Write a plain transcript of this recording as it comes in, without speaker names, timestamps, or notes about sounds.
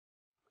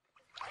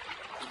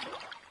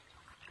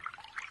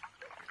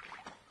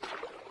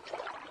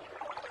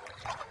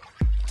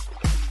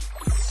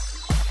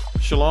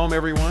Shalom,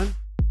 everyone.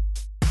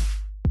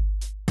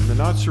 In the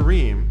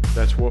Nazarene,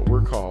 that's what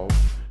we're called.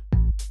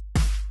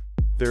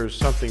 There's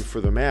something for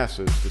the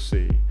masses to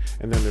see,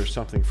 and then there's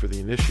something for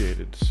the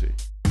initiated to see.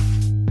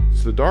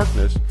 It's the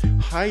darkness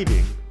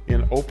hiding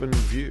in open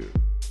view.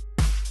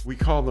 We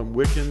call them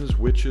Wiccans,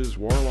 witches,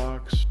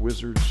 warlocks,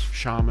 wizards,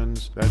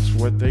 shamans. That's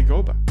what they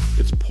go by.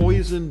 It's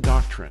poison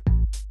doctrine.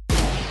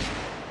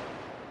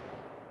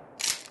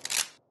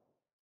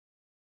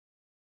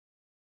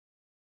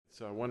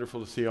 It's wonderful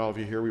to see all of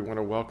you here. We want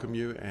to welcome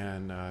you,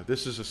 and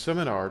this is a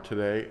seminar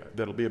today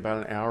that'll be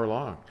about an hour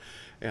long,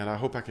 and I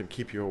hope I can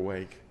keep you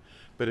awake.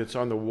 But it's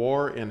on the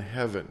war in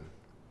heaven,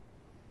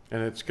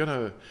 and it's going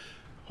to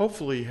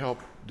hopefully help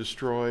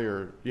destroy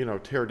or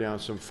tear down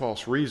some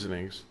false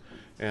reasonings,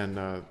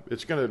 and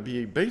it's going to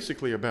be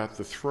basically about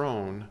the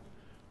throne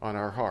on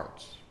our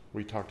hearts.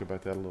 We talked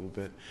about that a little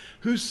bit.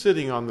 Who's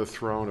sitting on the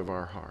throne of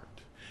our heart?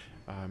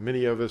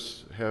 Many of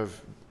us have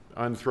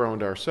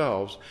unthroned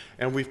ourselves,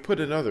 and we've put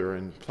another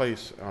in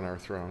place on our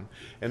throne.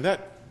 And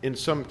that, in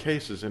some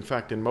cases, in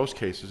fact, in most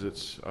cases,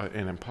 it's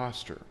an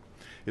imposter.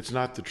 It's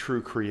not the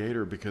true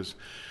creator, because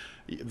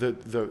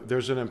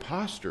there's an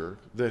imposter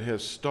that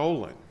has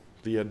stolen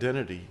the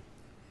identity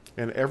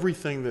and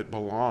everything that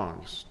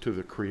belongs to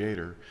the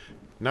creator.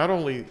 Not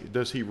only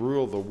does he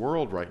rule the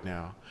world right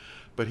now,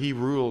 but he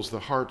rules the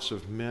hearts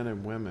of men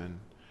and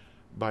women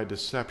by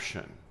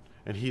deception.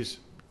 And he's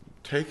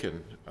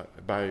taken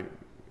by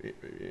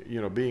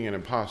being an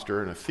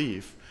imposter and a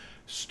thief,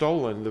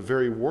 stolen the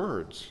very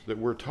words that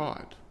we're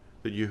taught,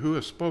 that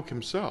Yahuah spoke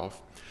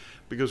himself,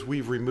 because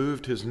we've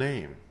removed his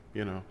name,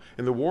 And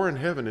the war in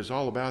heaven is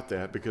all about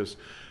that, because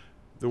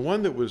the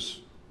one that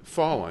was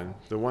fallen,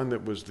 the one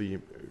that was the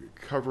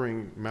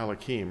covering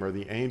Malachim, or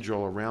the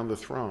angel around the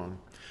throne,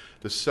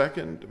 the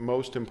second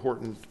most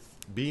important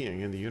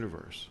being in the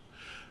universe,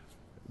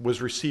 was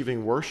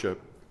receiving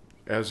worship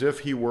as if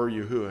he were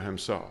Yahuah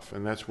himself.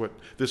 And that's what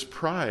this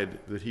pride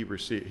that he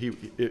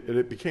received,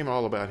 it became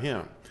all about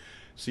him.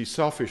 See,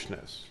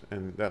 selfishness,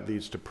 and that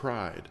leads to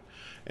pride.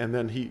 And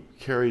then he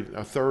carried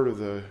a third of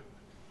the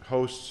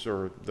hosts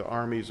or the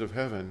armies of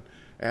heaven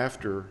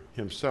after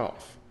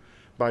himself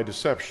by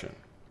deception.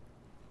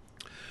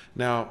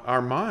 Now,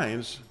 our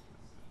minds,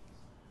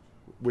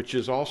 which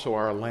is also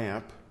our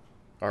lamp,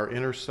 our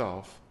inner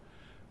self,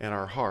 and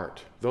our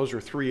heart, those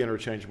are three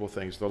interchangeable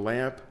things. The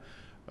lamp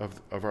of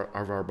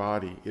our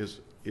body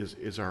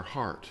is our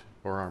heart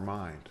or our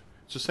mind.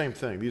 It's the same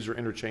thing. These are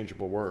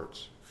interchangeable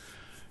words.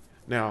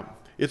 Now,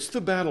 it's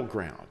the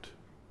battleground.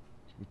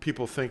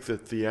 People think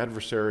that the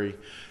adversary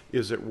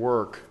is at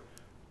work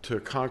to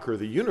conquer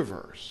the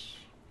universe.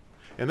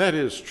 And that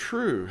is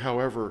true.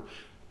 However,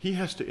 he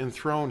has to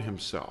enthrone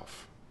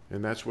himself.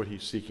 And that's what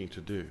he's seeking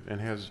to do, and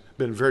has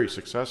been very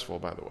successful,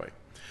 by the way.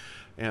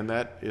 And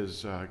that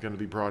is going to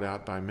be brought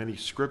out by many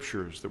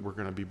scriptures that we're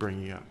going to be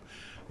bringing up.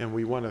 And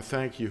we want to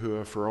thank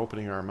Yahuah for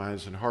opening our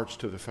minds and hearts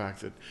to the fact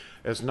that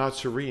as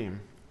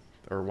Nazarene,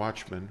 or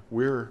watchmen,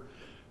 we're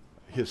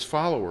his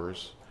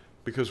followers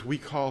because we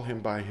call him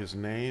by his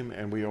name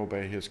and we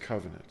obey his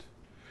covenant.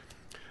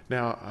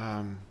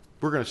 Now,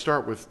 we're going to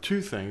start with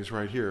two things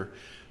right here.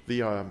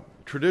 The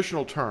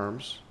traditional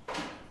terms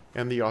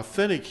and the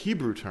authentic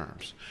Hebrew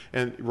terms.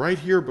 And right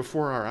here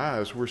before our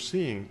eyes, we're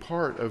seeing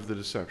part of the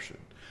deception.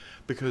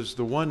 Because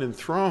the one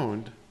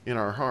enthroned in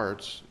our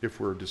hearts, if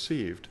we're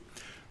deceived,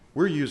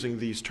 we're using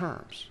these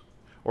terms,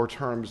 or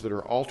terms that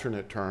are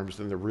alternate terms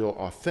than the real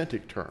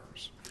authentic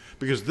terms.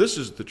 Because this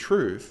is the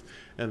truth,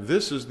 and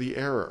this is the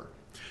error.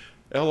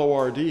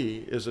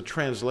 L-O-R-D is a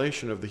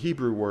translation of the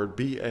Hebrew word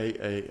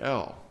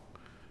B-A-A-L.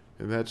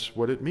 And that's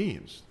what it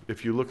means.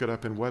 If you look it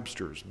up in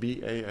Webster's,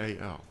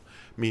 B-A-A-L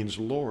means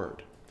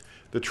Lord.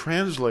 The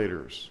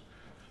translators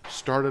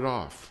started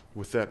off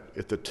with that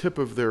at the tip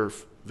of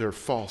their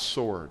false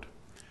sword.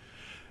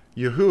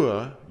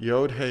 Yahuah,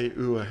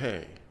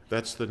 Yod-He-Uah-He,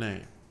 that's the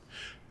name.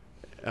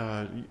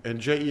 And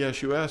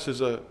J-E-S-U-S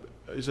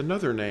is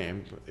another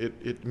name.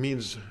 It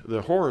means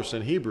the horse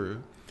in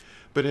Hebrew,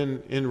 but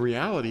in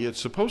reality, it's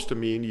supposed to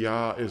mean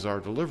Yah is our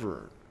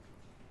deliverer.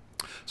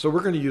 So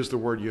we're going to use the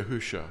word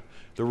Yahusha,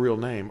 the real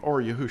name, or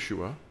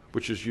Yahushua,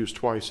 which is used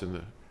twice in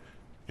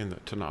the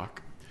Tanakh.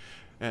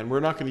 And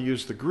we're not going to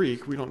use the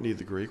Greek. We don't need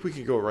the Greek. We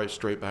can go right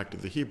straight back to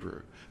the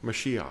Hebrew,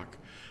 Mashiach.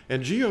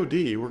 And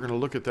G-O-D, we're going to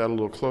look at that a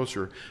little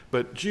closer,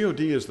 but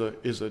G-O-D is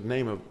the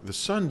name of the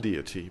sun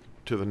deity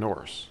to the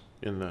Norse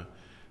in the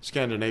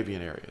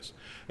Scandinavian areas.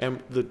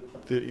 And the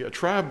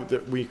tribe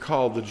that we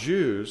call the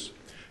Jews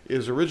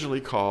is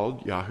originally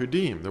called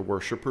Yahudim, the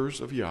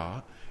worshipers of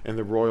Yah, and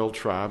the royal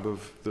tribe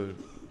of the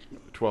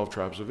 12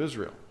 tribes of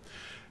Israel.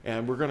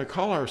 And we're going to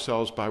call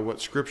ourselves by what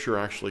Scripture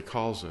actually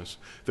calls us,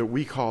 that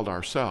we called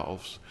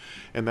ourselves,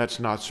 and that's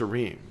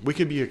Nazarene. We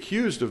can be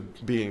accused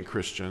of being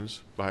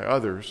Christians by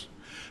others,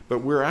 but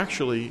we're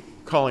actually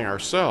calling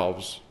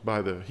ourselves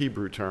by the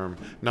Hebrew term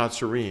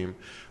Nazarene,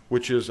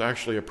 which is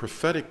actually a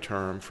prophetic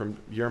term from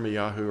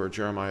Yirmiyahu or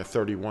Jeremiah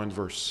 31,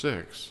 verse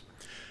 6.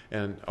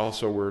 And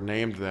also we're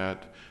named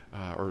that,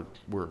 or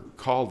we're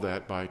called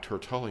that by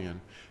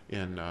Tertullian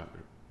in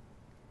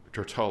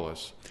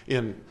Tertullus,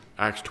 in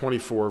Acts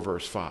 24,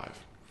 verse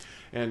 5.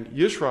 And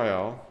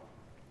Yisrael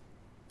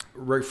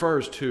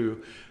refers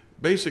to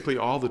basically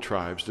all the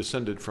tribes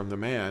descended from the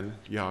man,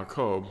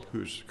 Yaakov,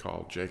 who's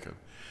called Jacob.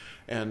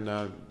 And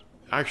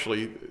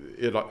actually,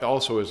 it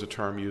also is a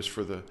term used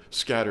for the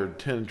scattered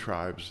 10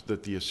 tribes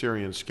that the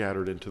Assyrians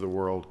scattered into the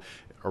world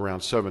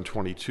around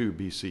 722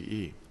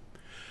 BCE.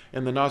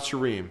 And the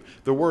Nazarene,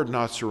 the word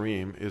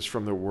Nazarene is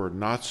from the word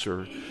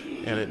Nazar,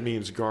 and it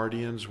means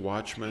guardians,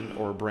 watchmen,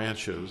 or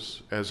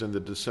branches, as in the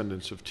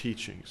descendants of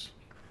teachings.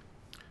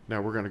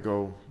 Now we're going to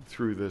go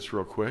through this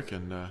real quick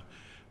and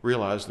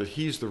realize that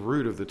he's the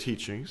root of the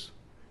teachings,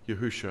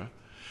 Yahusha,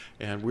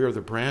 and we are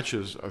the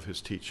branches of his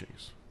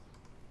teachings.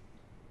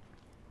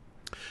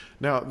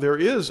 Now, there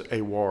is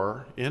a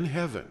war in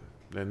heaven,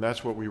 and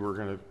that's what we were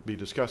going to be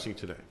discussing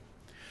today.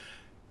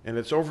 And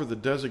it's over the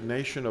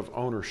designation of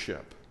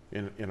ownership,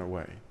 in a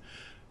way.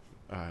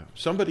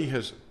 Somebody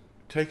has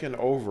taken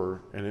over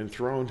and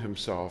enthroned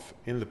himself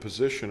in the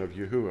position of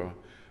Yahuwah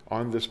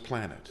on this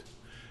planet.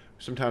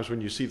 Sometimes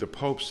when you see the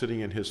Pope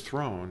sitting in his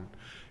throne,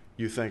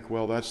 you think,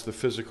 well, that's the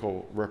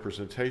physical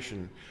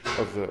representation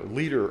of the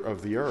leader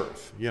of the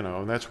earth,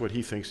 and that's what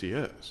he thinks he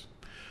is.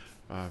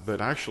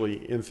 But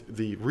actually, in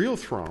the real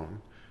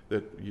throne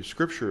that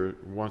Scripture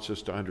wants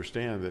us to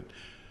understand that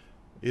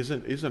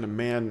isn't a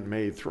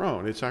man-made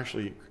throne. It's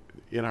actually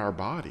in our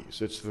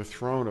bodies. It's the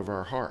throne of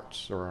our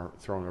hearts, or our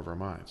throne of our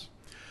minds.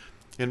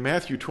 In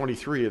Matthew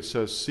 23, it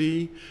says,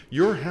 "See,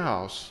 your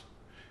house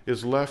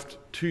is left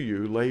to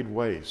you laid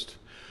waste.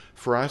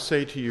 For I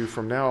say to you,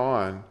 from now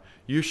on,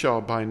 you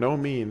shall by no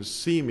means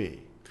see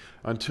me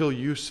until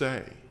you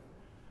say,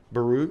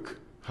 Baruch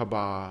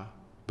haba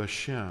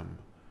b'shem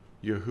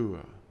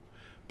Yahuwah.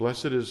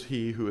 Blessed is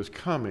he who is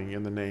coming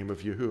in the name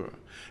of Yahuwah."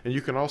 And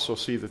you can also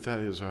see that that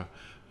is a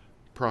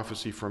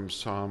prophecy from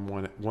Psalm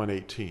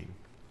 118.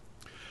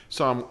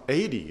 Psalm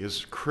 80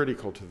 is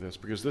critical to this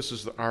because this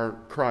is our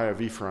cry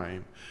of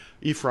Ephraim.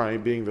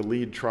 Ephraim being the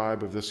lead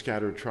tribe of the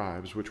scattered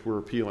tribes, which we're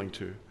appealing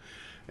to.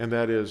 And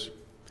that is,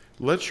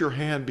 let your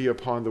hand be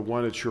upon the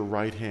one at your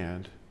right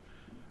hand,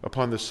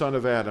 upon the son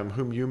of Adam,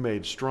 whom you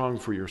made strong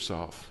for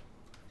yourself,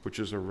 which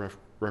is a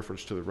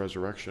reference to the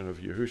resurrection of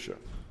Yahusha.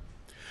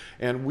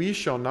 And we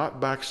shall not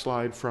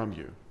backslide from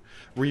you.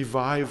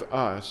 Revive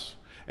us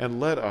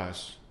and let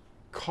us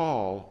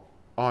call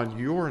on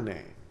your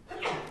name.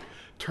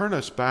 Turn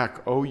us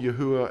back, O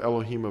Yahuwah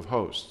Elohim of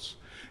hosts,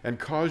 and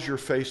cause your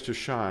face to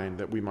shine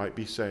that we might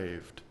be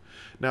saved.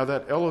 Now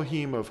that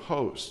Elohim of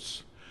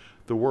hosts,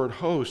 the word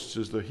hosts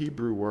is the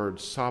Hebrew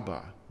word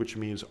Saba, which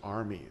means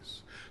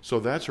armies. So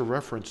that's a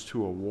reference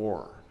to a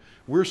war.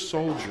 We're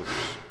soldiers,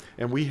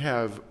 and we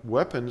have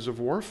weapons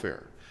of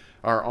warfare.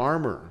 Our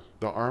armor,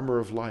 the armor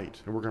of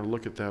light, and we're going to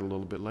look at that a little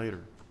bit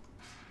later.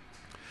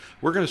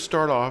 We're going to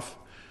start off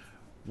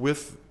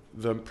with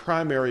the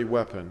primary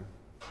weapon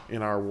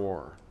in our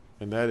war,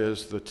 and that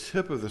is the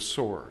tip of the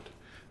sword.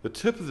 The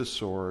tip of the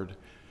sword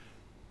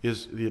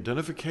is the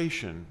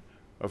identification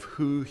of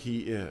who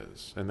he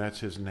is, and that's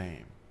his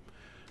name.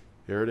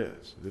 There it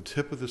is, the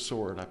tip of the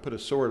sword. I put a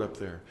sword up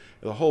there.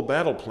 The whole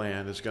battle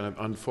plan is going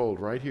to unfold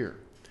right here.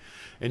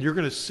 And you're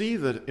going to see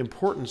the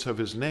importance of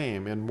his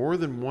name in more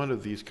than one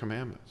of these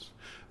commandments.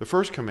 The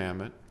first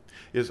commandment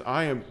is,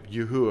 I am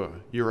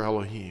Yahuwah, your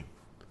Elohim.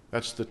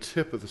 That's the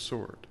tip of the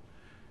sword.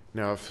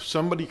 Now, if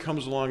somebody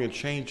comes along and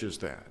changes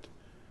that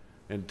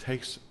and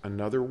takes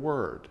another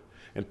word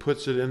and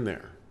puts it in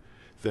there,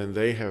 then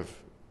they have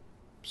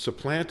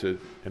supplanted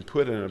and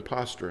put an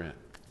imposter in.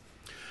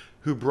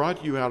 Who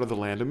brought you out of the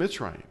land of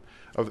Mitzrayim,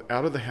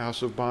 out of the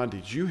house of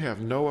bondage. You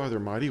have no other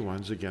mighty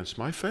ones against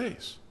my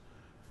face.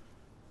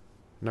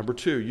 Number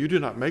 2, you do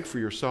not make for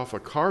yourself a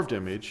carved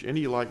image,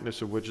 any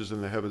likeness of which is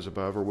in the heavens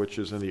above, or which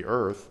is in the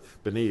earth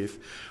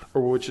beneath,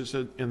 or which is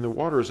in the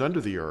waters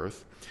under the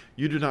earth.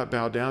 You do not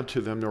bow down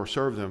to them nor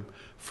serve them,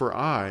 for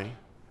I,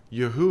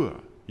 Yahuwah,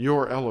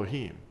 your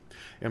Elohim,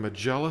 am a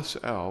jealous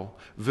El,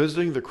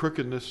 visiting the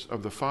crookedness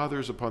of the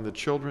fathers upon the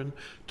children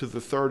to the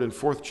 3rd and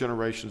 4th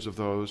generations of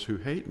those who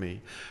hate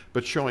me,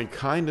 but showing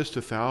kindness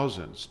to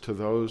thousands, to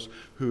those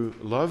who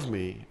love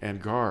me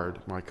and guard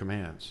my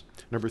commands.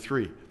 Number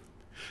 3,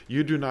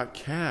 you do not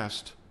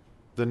cast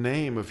the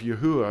name of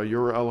Yahuwah,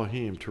 your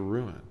Elohim, to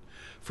ruin,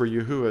 for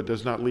Yahuwah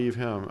does not leave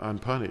him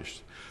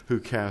unpunished who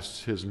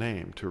casts his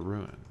name to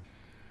ruin.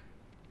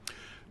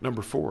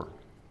 Number 4,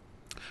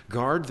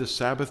 guard the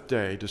Sabbath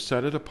day to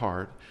set it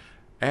apart,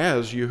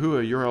 as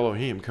Yahuwah your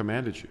Elohim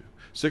commanded you.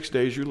 6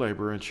 days you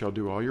labor and shall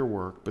do all your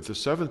work, but the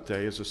 7th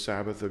day is a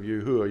Sabbath of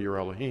Yahuwah your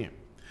Elohim.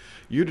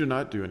 You do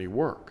not do any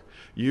work,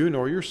 you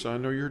nor your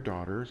son nor your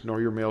daughter, nor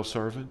your male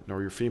servant,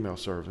 nor your female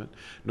servant,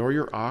 nor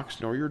your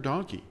ox, nor your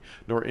donkey,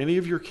 nor any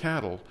of your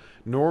cattle,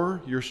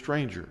 nor your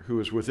stranger who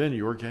is within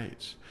your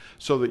gates,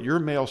 so that your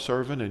male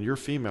servant and your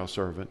female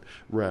servant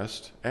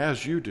rest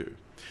as you do.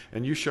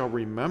 And you shall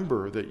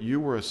remember that you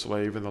were a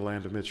slave in the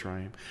land of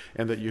Mitzrayim,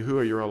 and that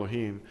Yahuwah your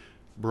Elohim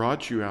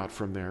brought you out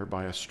from there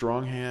by a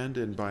strong hand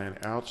and by an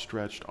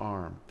outstretched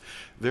arm.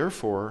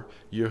 Therefore,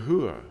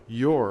 Yahuah,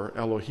 your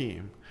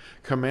Elohim,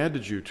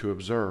 commanded you to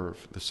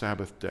observe the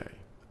Sabbath day.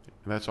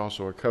 And that's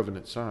also a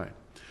covenant sign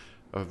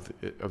of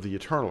the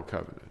eternal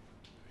covenant,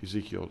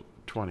 Ezekiel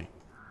 20.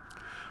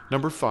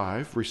 Number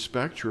 5,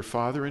 respect your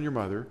father and your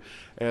mother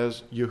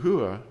as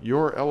Yahuah,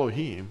 your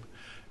Elohim,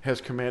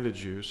 has commanded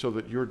you, so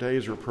that your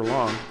days are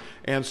prolonged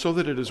and so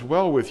that it is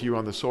well with you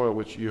on the soil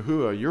which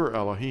Yahuah, your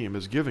Elohim,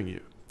 is giving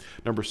you.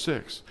 Number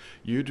 6,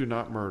 you do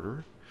not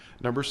murder.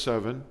 Number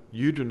 7,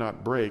 you do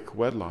not break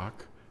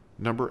wedlock.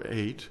 Number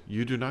 8,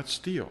 you do not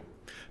steal.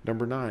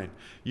 Number 9,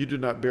 you do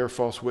not bear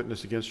false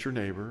witness against your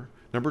neighbor.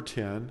 Number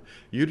 10,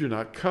 you do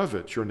not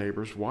covet your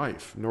neighbor's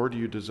wife, nor do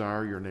you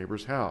desire your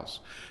neighbor's house,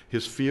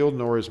 his field,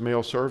 nor his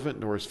male servant,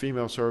 nor his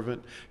female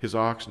servant, his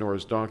ox, nor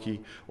his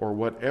donkey, or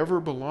whatever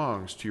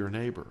belongs to your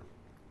neighbor.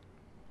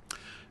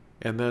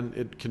 And then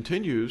it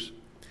continues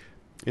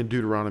in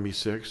Deuteronomy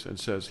 6 and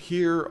says,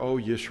 Hear, O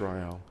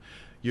Yisrael,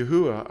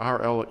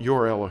 Yahuah,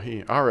 your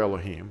Elohim, our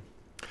Elohim,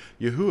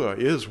 Yahuah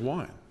is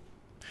one.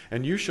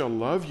 And you shall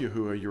love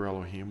Yahuah your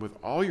Elohim with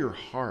all your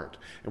heart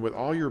and with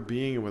all your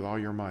being and with all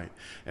your might.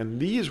 And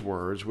these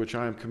words, which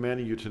I am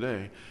commanding you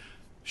today,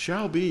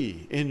 shall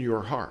be in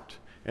your heart.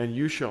 And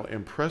you shall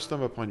impress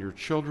them upon your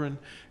children,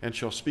 and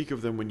shall speak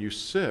of them when you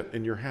sit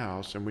in your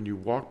house, and when you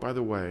walk by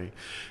the way,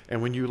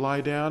 and when you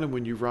lie down, and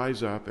when you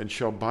rise up, and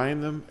shall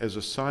bind them as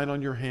a sign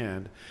on your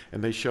hand,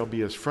 and they shall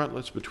be as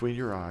frontlets between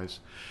your eyes.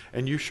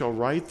 And you shall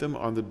write them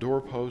on the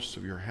doorposts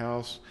of your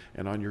house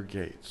and on your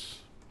gates.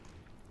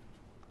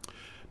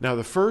 Now,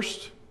 the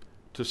first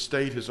to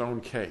state his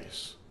own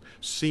case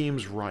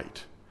seems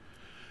right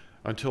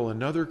until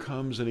another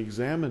comes and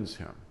examines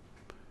him.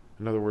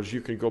 In other words,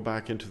 you can go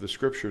back into the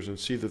scriptures and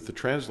see that the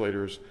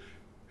translators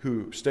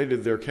who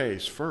stated their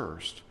case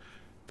first,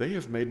 they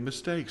have made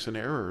mistakes and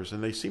errors,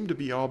 and they seem to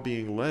be all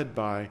being led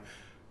by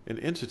an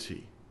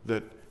entity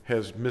that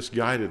has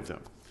misguided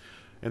them.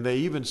 And they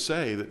even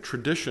say that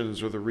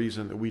traditions are the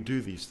reason that we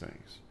do these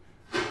things.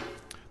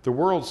 The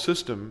world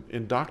system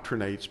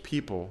indoctrinates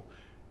people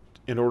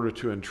in order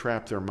to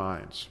entrap their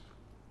minds.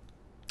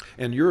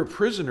 And you're a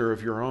prisoner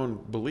of your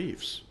own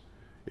beliefs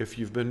if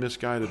you've been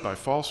misguided by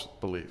false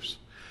beliefs.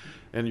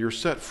 And you're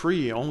set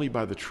free only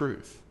by the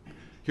truth.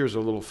 Here's a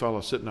little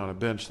fellow sitting on a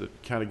bench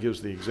that kind of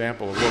gives the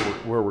example of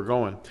where we're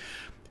going.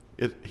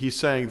 He's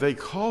saying, they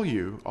call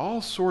you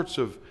all sorts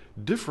of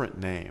different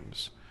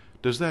names.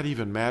 Does that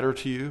even matter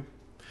to you?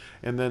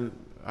 And then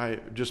I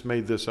just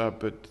made this up,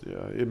 but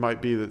it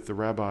might be that the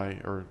rabbi,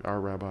 or our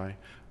rabbi,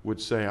 would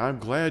say, I'm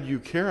glad you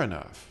care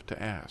enough to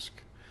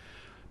ask.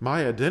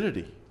 My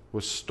identity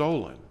was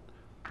stolen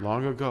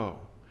long ago,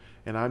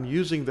 and I'm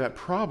using that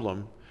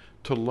problem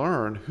to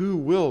learn who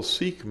will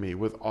seek me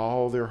with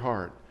all their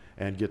heart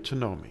and get to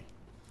know me.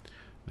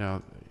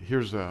 Now,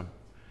 here's the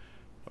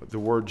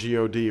word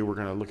G-O-D. We're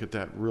going to look at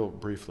that real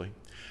briefly.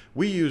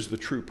 We use the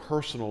true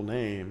personal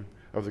name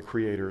of the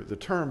Creator. The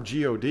term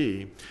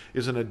G-O-D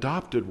is an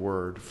adopted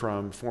word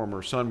from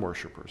former sun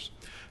worshipers.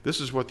 This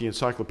is what the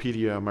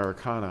Encyclopedia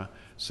Americana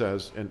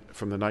says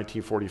from the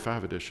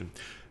 1945 edition.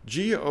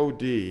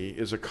 G-O-D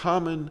is a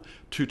common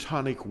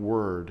Teutonic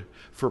word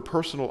for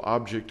personal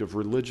object of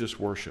religious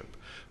worship,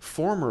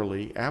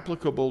 formerly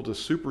applicable to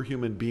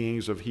superhuman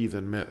beings of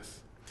heathen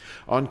myth.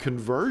 On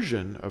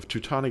conversion of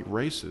Teutonic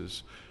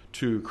races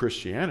to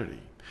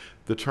Christianity,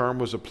 the term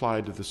was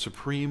applied to the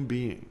Supreme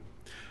Being.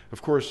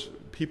 Of course,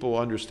 people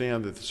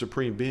understand that the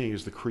Supreme Being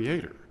is the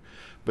Creator.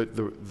 But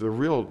the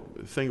real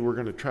thing we're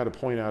going to try to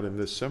point out in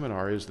this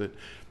seminar is that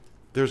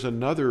there's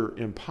another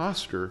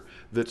imposter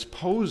that's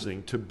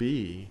posing to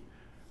be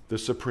the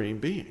Supreme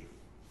Being.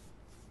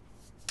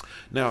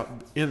 Now,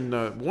 in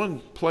one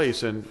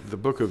place in the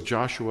book of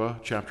Joshua,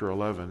 chapter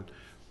 11,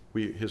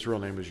 his real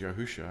name is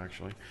Yahusha,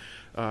 actually,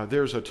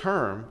 there's a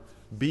term,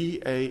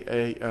 B-A-A-L-G-A-D,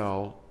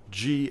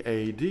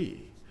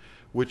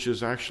 which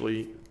is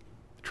actually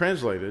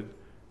translated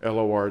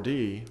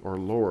L-O-R-D, or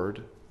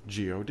Lord,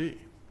 G-O-D.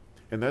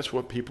 And that's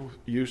what people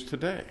use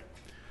today.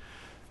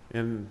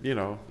 And,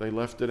 they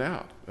left it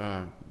out.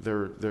 I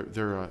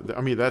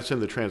mean, that's in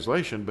the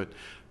translation, but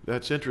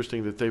that's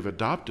interesting that they've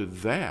adopted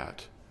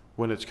that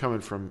when it's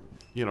coming from,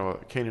 a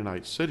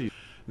Canaanite city.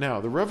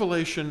 Now, the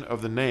revelation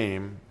of the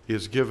name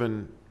is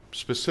given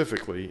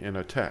specifically in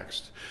a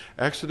text.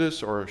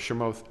 Exodus, or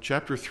Shemoth,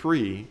 chapter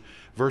 3,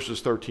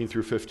 verses 13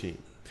 through 15.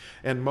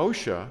 And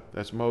Moshe,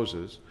 that's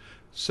Moses,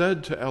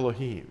 said to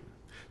Elohim,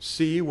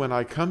 See, when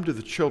I come to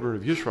the children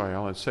of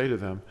Israel and say to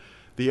them,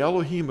 The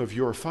Elohim of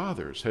your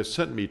fathers has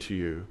sent me to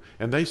you,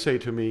 and they say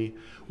to me,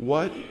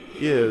 What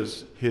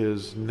is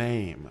his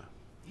name?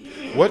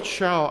 What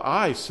shall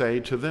I say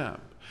to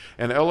them?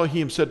 And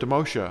Elohim said to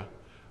Moshe,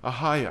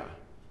 Ahiah,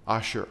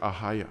 Asher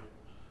Ahiah.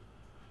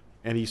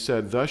 And he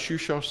said, Thus you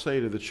shall say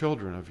to the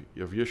children of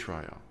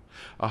Israel,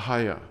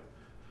 Ahiah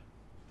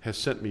has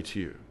sent me to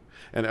you.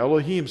 And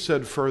Elohim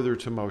said further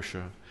to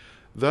Moshe,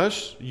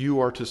 Thus you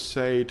are to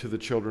say to the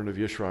children of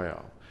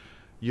Israel,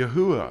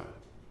 Yahuah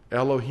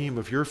Elohim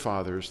of your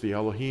fathers, the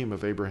Elohim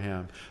of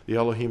Abraham, the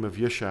Elohim of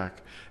Yishak,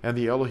 and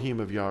the Elohim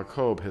of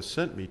Yaakov has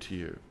sent me to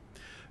you.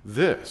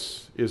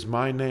 This is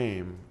my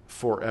name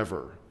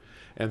forever,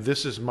 and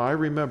this is my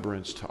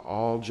remembrance to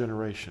all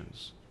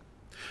generations.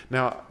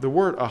 Now, the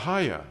word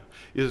Ahaya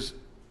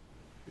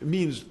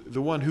means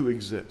the one who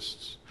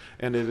exists.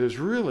 And it is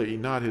really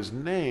not his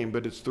name,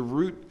 but it's the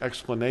root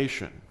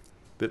explanation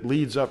that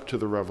leads up to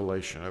the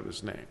revelation of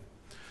his name.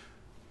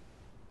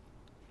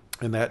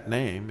 And that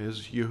name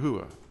is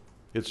Yahuah.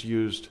 It's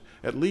used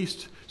at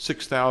least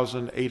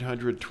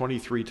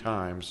 6,823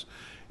 times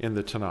in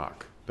the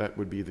Tanakh. That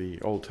would be the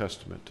Old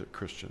Testament to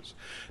Christians.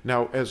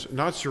 Now, as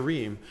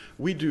Nazarene,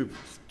 we do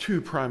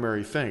two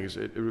primary things.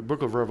 The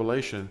book of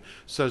Revelation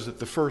says that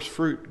the first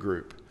fruit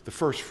group, the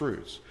first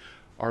fruits,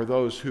 are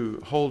those who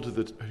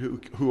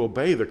who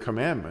obey the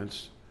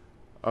commandments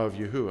of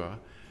Yahuah,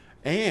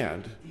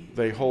 and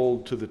they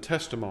hold to the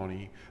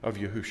testimony of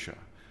Yahusha.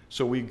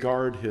 So we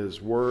guard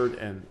his word,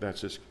 and that's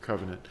his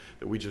covenant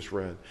that we just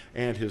read,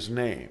 and his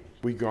name.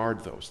 We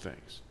guard those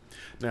things.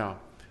 Now,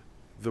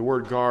 the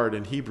word guard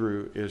in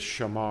Hebrew is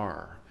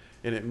shamar,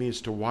 and it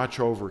means to watch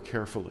over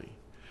carefully.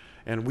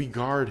 And we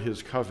guard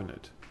his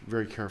covenant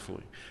very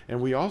carefully. And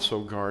we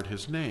also guard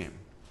his name.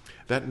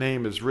 That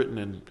name is written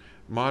in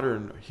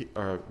modern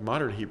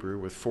Hebrew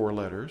with 4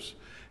 letters,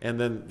 and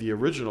then the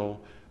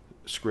original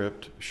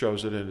script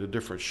shows it in a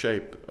different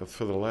shape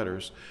for the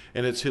letters,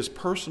 and it's his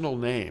personal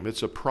name.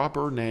 It's a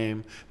proper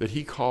name that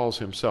he calls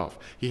himself.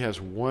 He has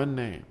one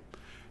name,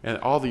 and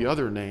all the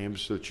other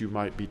names that you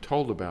might be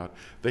told about,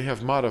 they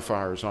have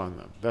modifiers on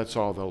them. That's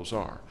all those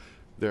are.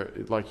 They're,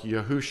 like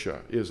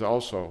Yahusha is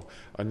also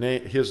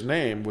his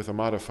name with a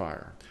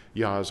modifier.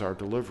 Yah is our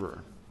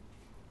deliverer.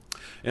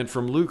 And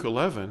from Luke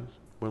 11,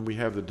 when we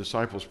have the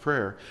disciples'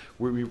 prayer,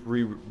 we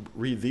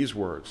read these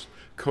words: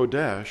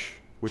 Kodesh,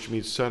 which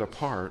means set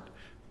apart,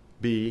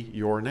 be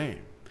your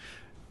name.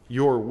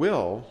 Your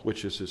will,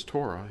 which is his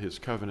Torah, his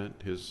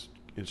covenant, his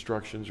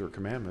instructions or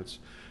commandments,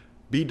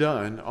 be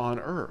done on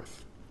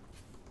earth.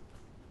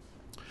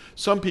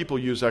 Some people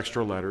use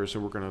extra letters,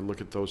 and we're going to look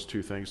at those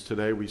two things.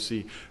 Today we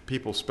see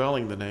people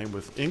spelling the name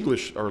with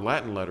English or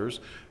Latin letters,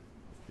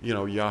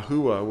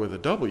 Yahuah with a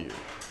W.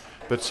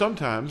 But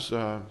sometimes,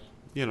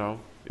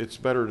 it's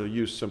better to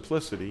use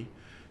simplicity,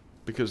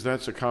 because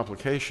that's a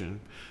complication.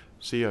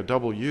 See, a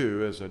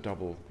W is a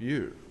double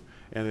U,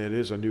 and it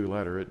is a new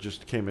letter. It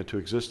just came into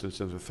existence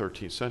in the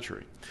 13th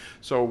century.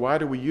 So why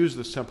do we use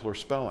the simpler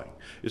spelling?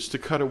 It's to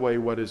cut away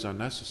what is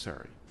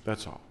unnecessary.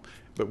 That's all.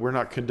 But we're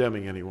not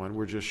condemning anyone.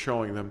 We're just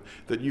showing them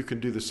that you can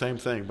do the same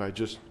thing by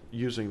just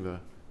using the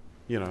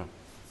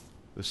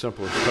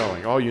simpler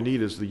spelling. All you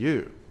need is the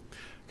U,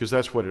 because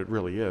that's what it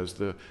really is.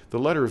 The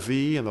letter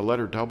V and the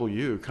letter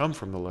W come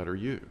from the letter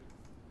U.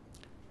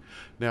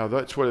 Now,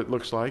 that's what it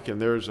looks like,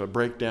 and there's a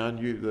breakdown.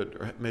 You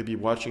that may be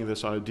watching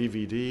this on a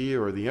DVD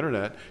or the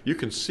internet, you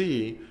can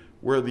see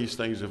where these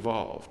things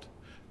evolved.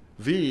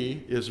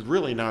 V is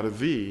really not a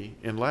V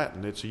in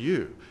Latin, it's a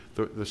U.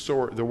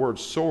 The word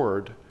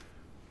sword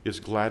is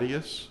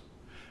gladius,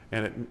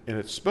 and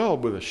it's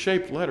spelled with a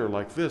shaped letter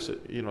like this,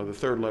 the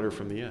third letter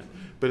from the end.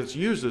 But it's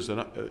used as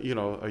a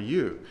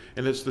U,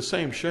 and it's the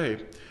same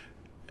shape.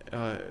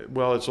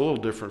 Well, it's a little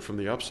different from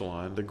the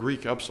upsilon. The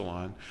Greek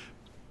upsilon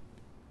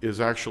is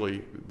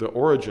actually the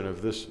origin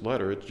of this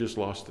letter. It just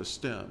lost the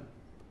stem,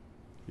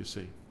 you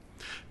see.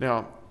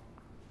 Now,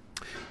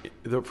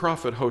 the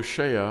prophet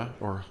Hosea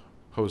or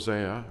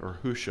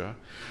Husha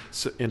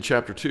in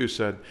chapter 2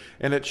 said,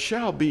 "And it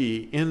shall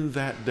be in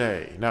that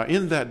day." Now,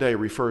 in that day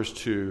refers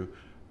to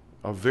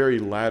a very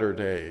latter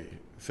day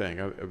thing,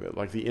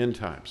 like the end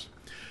times.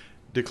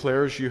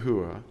 "Declares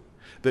Yahuah,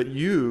 that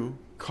you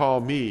call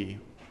me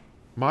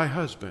my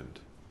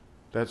husband,"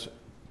 that's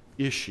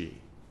Ishi,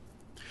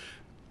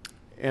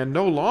 "and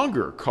no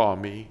longer call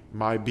me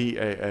my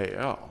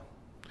Baal.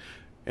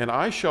 And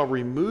I shall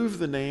remove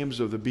the names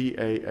of the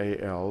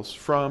Baals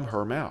from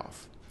her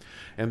mouth,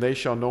 and they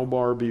shall no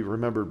more be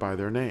remembered by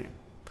their name."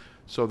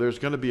 So there's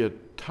going to be a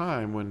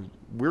time when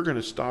we're going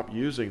to stop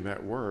using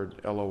that word,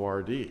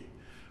 Lord.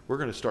 We're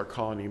going to start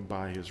calling him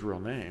by his real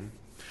name,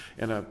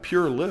 and a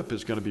pure lip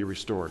is going to be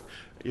restored.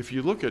 If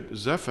you look at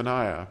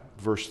Zephaniah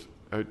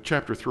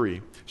chapter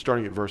 3,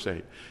 starting at verse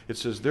 8, it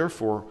says,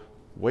 "Therefore,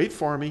 wait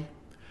for me,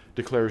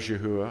 declares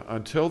Yahuah,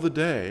 until the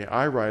day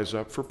I rise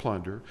up for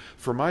plunder.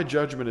 For my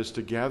judgment is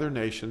to gather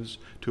nations,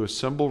 to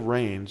assemble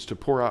rains, to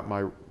pour out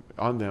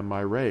on them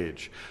my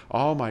rage,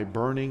 all my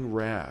burning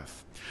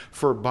wrath.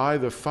 For by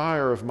the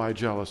fire of my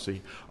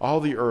jealousy all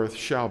the earth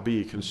shall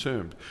be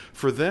consumed.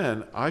 For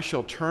then I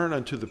shall turn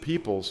unto the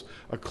peoples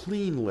a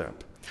clean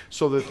lip,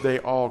 so that they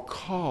all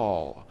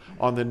call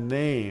on the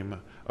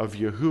name of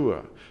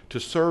Yahuah, to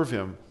serve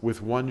him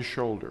with one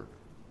shoulder."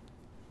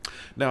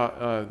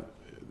 Now,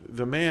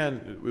 the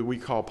man we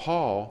call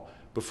Paul,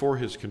 before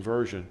his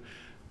conversion,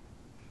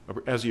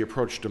 as he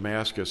approached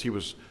Damascus, he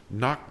was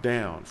knocked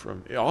down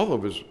from, all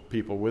of his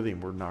people with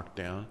him were knocked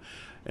down.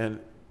 And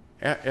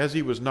as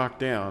he was knocked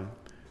down,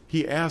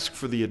 he asked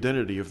for the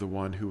identity of the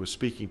one who was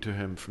speaking to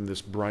him from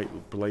this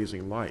bright,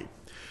 blazing light.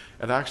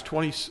 At Acts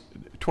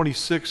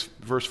 26,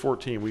 verse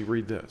 14, we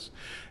read this.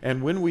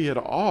 And when we had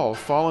all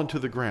fallen to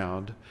the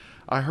ground,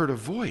 I heard a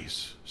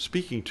voice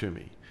speaking to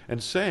me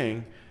and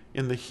saying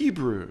in the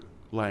Hebrew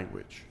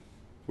language,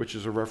 which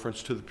is a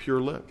reference to the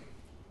pure lip,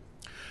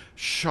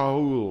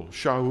 Shaul,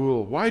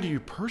 Shaul, why do you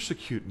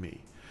persecute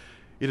me?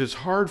 It is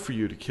hard for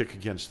you to kick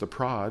against the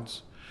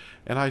prods.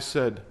 And I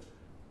said,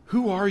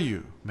 who are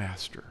you,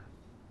 Master?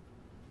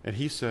 And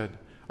he said,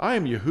 I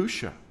am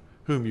Yahusha,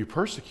 whom you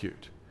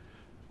persecute.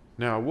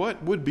 Now,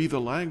 what would be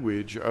the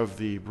language of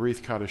the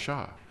Berith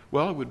Kadashah?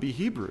 Well, it would be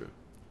Hebrew,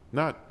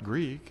 not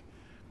Greek.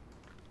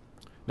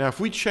 Now, if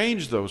we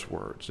change those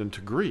words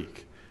into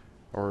Greek,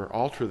 or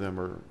alter them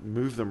or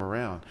move them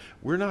around,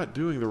 we're not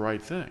doing the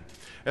right thing.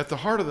 At the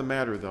heart of the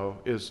matter, though,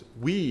 is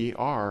we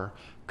are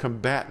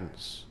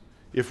combatants.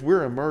 If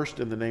we're immersed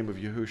in the name of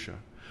Yahusha,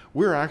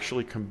 we're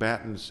actually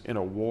combatants in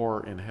a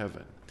war in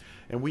heaven.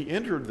 And we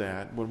entered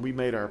that when we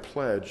made our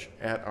pledge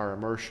at our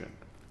immersion.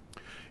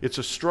 It's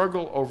a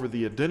struggle over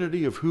the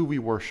identity of who we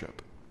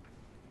worship.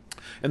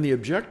 And the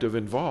objective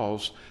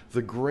involves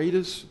the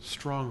greatest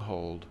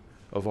stronghold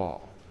of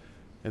all.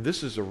 And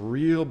this is a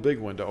real big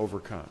one to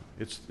overcome.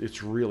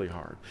 It's really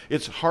hard.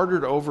 It's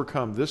harder to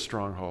overcome this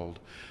stronghold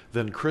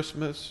than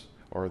Christmas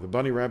or the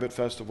Bunny Rabbit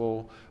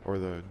Festival or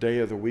the day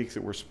of the week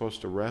that we're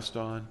supposed to rest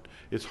on.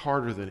 It's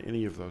harder than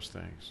any of those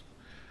things.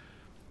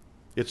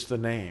 It's the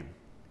name.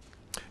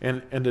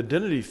 And an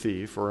identity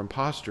thief or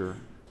imposter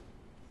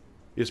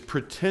is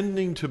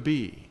pretending to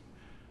be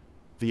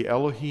the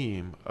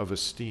Elohim of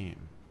esteem.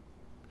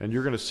 And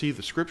you're going to see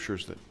the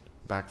scriptures that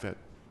back that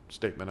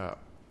statement up.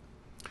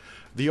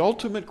 The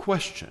ultimate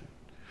question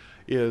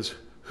is,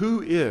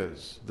 who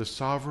is the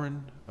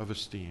sovereign of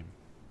esteem?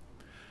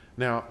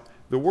 Now,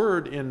 the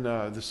word in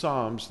the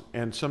Psalms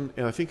and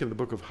I think in the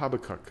book of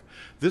Habakkuk,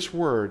 this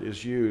word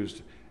is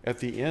used at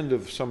the end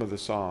of some of the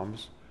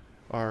Psalms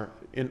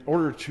in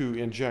order to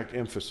inject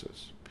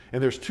emphasis.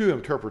 And there's two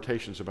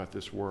interpretations about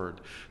this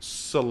word.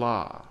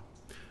 Salah.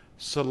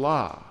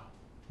 Salah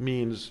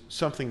means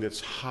something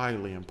that's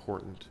highly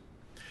important.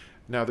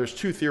 Now, there's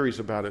two theories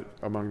about it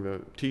among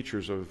the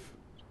teachers of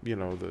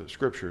the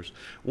scriptures.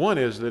 One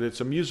is that it's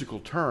a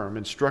musical term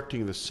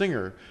instructing the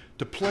singer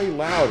to play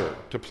louder,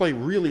 to play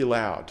really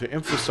loud, to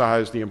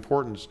emphasize the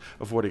importance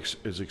of what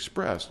is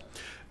expressed.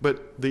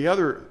 But the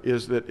other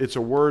is that it's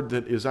a word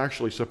that is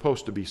actually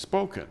supposed to be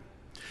spoken,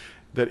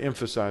 that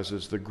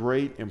emphasizes the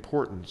great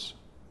importance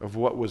of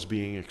what was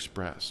being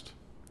expressed.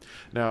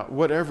 Now,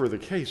 whatever the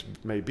case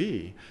may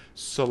be,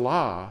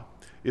 Salah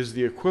is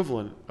the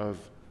equivalent of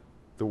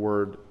the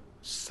word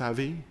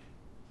savi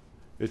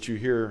that you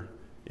hear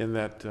in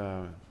that,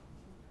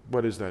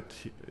 what is that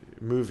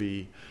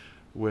movie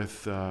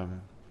with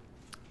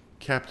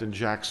Captain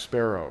Jack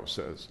Sparrow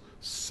says,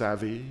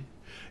 savvy.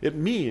 It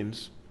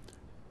means,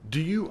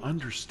 do you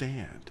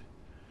understand?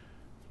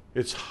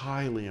 It's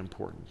highly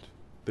important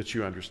that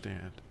you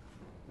understand.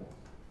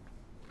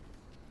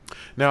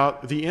 Now,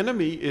 the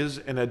enemy is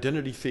an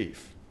identity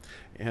thief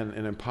and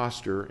an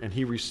imposter, and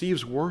he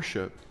receives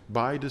worship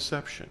by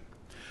deception.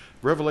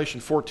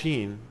 Revelation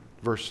 14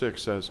 Verse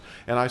 6 says,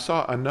 and I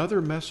saw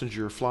another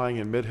messenger flying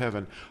in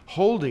mid-heaven,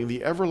 holding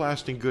the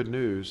everlasting good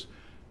news,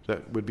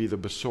 that would be the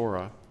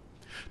Besorah,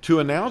 to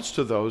announce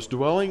to those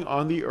dwelling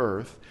on the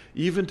earth,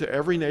 even to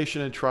every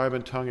nation and tribe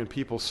and tongue and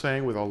people,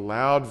 saying with a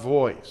loud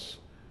voice,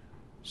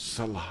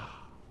 Salah.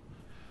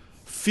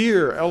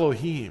 Fear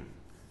Elohim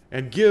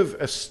and give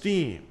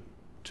esteem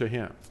to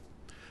him,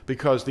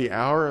 because the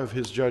hour of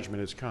his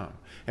judgment is come,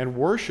 and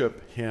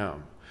worship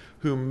him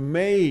who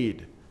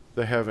made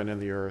the heaven and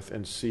the earth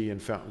and sea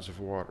and fountains of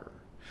water.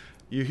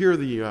 You hear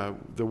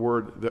the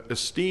word, the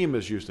esteem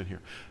is used in here.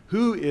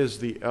 Who is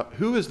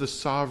the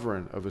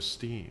sovereign of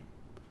esteem?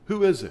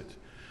 Who is it?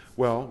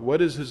 Well,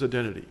 what is his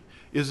identity?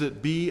 Is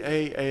it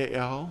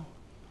Baal,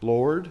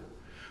 Lord,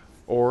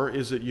 or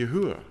is it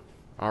Yahuah,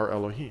 our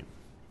Elohim?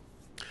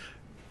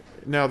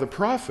 Now the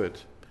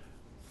prophet,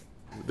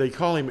 they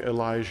call him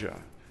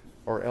Elijah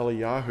or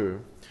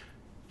Eliyahu.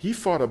 He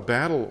fought a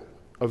battle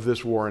of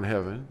this war in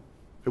heaven.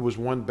 It was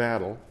one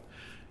battle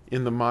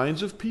in the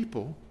minds of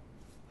people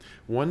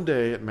one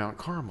day at Mount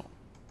Carmel.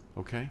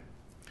 Okay?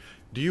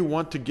 Do you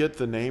want to get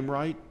the name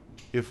right?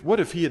 What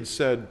if he had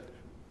said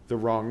the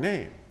wrong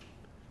name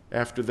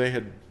after they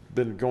had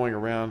been going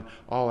around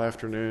all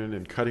afternoon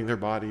and cutting their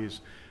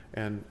bodies?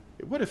 And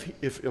what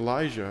if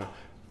Elijah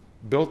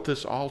built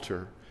this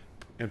altar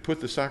and put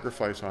the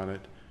sacrifice on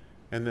it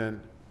and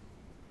then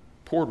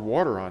poured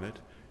water on it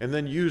and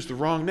then used the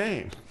wrong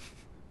name?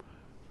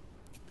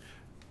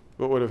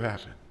 What would have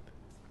happened?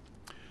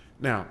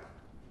 Now,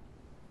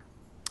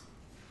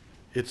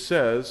 it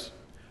says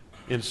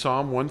in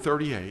Psalm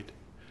 138,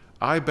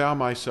 I bow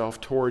myself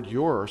toward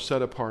your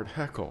set-apart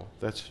hekel,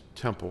 that's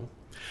temple,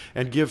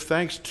 and give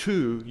thanks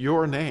to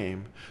your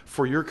name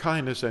for your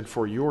kindness and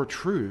for your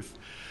truth,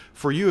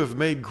 for you have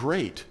made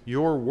great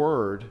your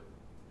word,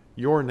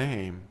 your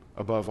name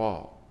above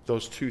all.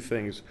 Those two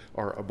things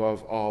are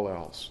above all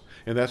else.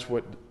 And that's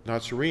what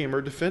Nazarene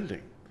are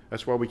defending.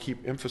 That's why we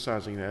keep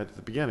emphasizing that at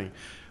the beginning.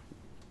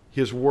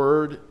 His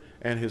word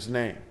and his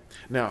name.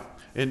 Now,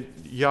 in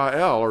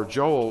Yael, or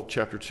Joel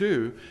chapter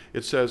 2,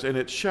 it says, "And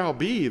it shall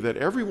be that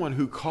everyone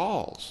who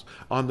calls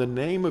on the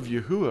name of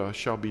Yahuah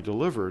shall be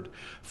delivered.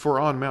 For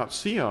on Mount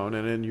Sion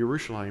and in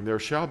Jerusalem there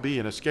shall be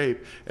an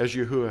escape, as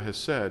Yahuah has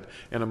said,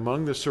 and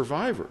among the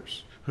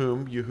survivors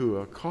whom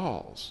Yahuah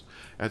calls."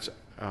 That's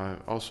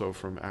also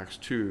from Acts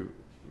 2,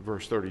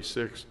 verse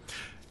 36.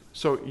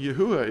 So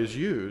Yahuah is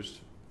used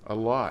a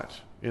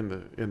lot in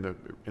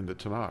the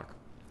Tanakh.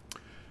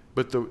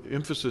 But the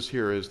emphasis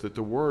here is that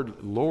the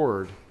word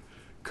Lord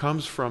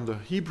comes from the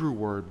Hebrew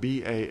word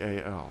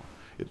B-A-A-L.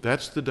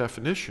 That's the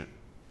definition.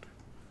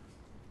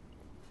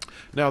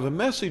 Now, the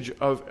message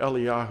of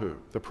Eliyahu,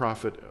 the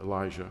prophet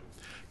Elijah,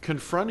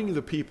 confronting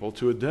the people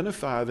to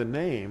identify the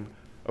name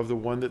of the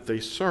one that they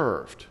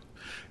served.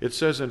 It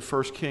says in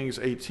 1 Kings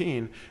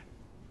 18,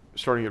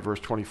 starting at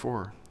verse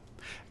 24,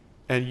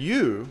 "And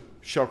you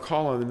shall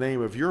call on the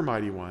name of your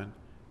mighty one,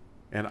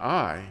 and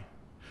I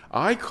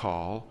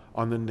call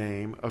on the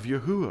name of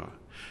Yahuah,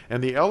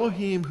 and the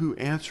Elohim who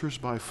answers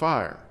by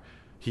fire.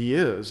 He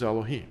is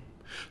Elohim."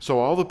 So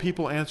all the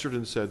people answered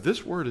and said,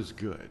 "This word is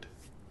good."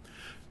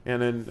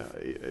 And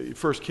in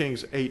 1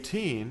 Kings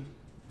 18,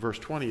 verse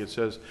 20, it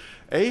says,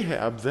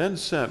 "Ahab then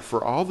sent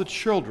for all the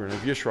children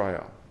of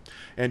Israel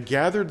and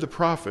gathered the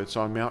prophets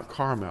on Mount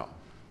Carmel."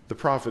 The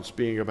prophets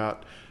being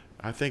about,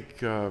 I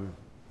think,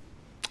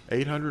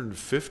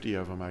 850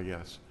 of them, I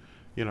guess.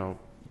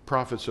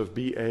 Prophets of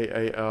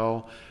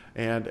B-A-A-L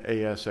and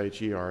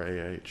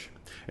A-S-H-E-R-A-H.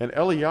 "And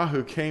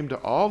Eliyahu came to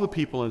all the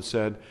people and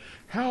said,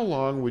 'How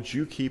long would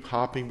you keep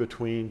hopping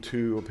between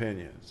two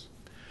opinions?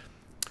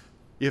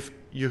 If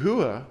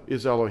Yahuah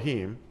is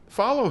Elohim,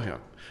 follow him.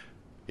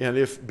 And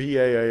if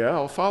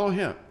B-A-A-L, follow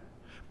him.'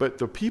 But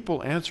the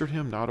people answered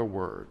him not a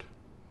word."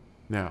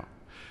 Now,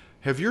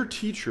 have your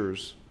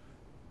teachers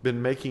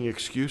been making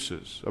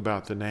excuses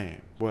about the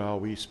name? Well,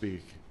 we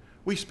speak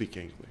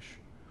English.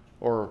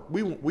 Or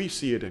we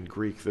see it in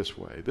Greek this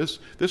way.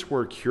 This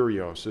word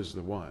kurios is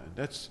the one.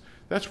 That's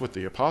what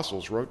the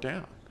apostles wrote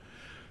down.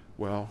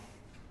 Well,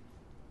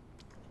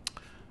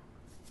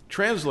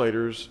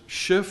 translators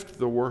shift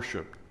the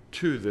worship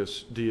to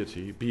this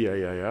deity,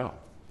 B-A-A-L,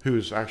 who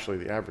is actually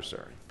the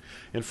adversary.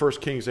 In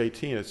 1 Kings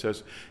 18, it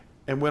says,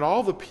 "And when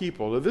all the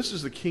people," now this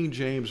is the King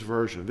James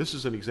Version. This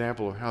is an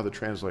example of how the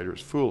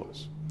translators fool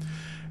us.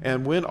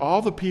 "And when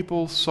all the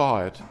people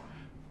saw it,"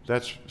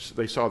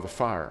 they saw the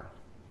fire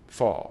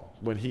fall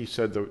when he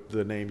said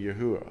the name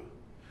Yahuah.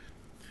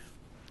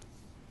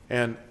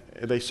 "And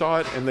they saw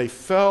it, and they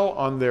fell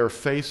on their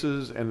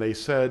faces, and they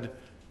said,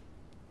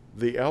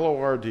 'The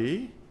Lord,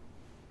 he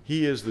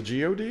is the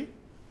God?'"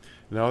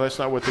 No, that's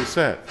not what they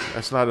said.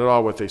 That's not at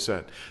all what they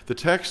said. The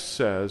text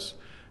says,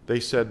 they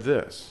said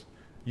this,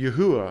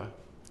 "Yahuah,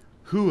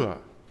 Hua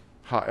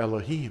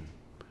ha-Elohim."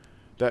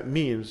 That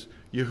means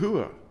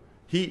Yahuah,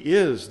 he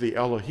is the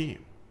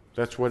Elohim.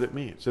 That's what it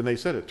means. And they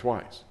said it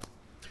twice.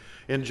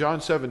 In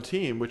John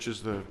 17, which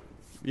is the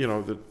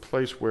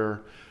place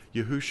where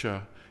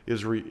Yahusha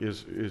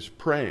is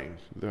praying,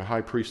 the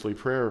high priestly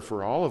prayer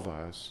for all of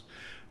us,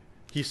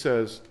 he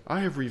says, "I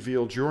have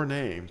revealed your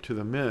name to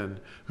the men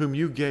whom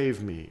you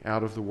gave me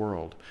out of the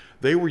world.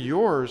 They were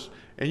yours,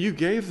 and you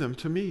gave them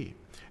to me,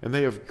 and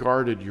they have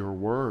guarded your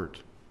word."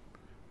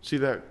 See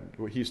that?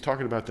 He's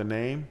talking about the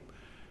name,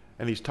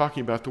 and he's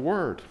talking about the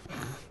word.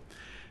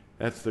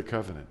 That's the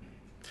covenant.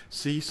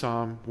 See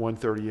Psalm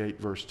 138,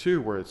 verse 2,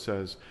 where it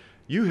says,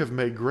 "You have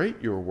made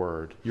great your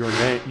word,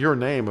 your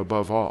name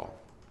above all."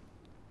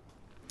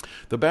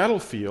 The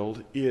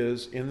battlefield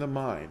is in the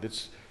mind.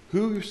 It's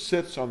who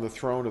sits on the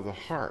throne of the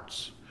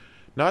hearts,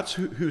 not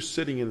who's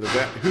sitting on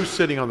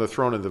the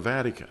throne of the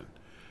Vatican.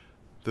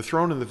 The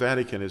throne of the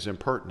Vatican is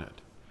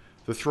impertinent.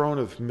 The throne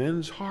of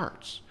men's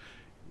hearts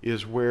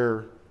is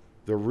where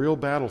the real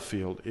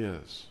battlefield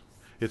is.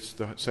 It's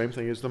the same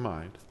thing as the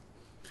mind.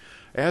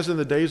 As in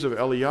the days of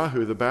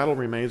Eliyahu, the battle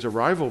remains a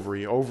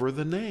rivalry over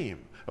the name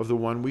of the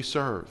one we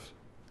serve.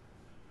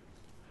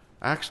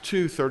 Acts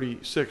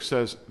 2:36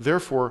 says,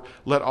 "Therefore,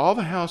 let all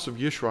the house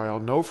of Israel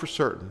know for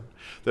certain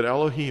that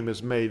Elohim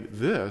has made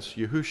this,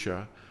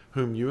 Yahusha,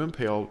 whom you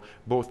impaled,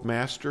 both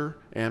Master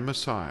and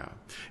Messiah."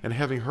 And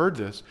having heard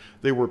this,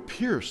 they were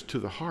pierced to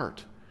the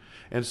heart,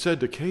 and said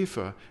to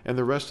Kepha and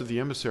the rest of the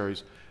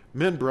emissaries,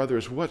 "Men,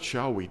 brothers, what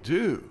shall we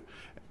do?"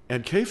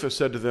 And Kepha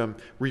said to them,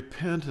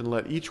 "Repent and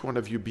let each one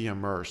of you be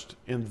immersed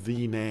in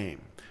the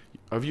name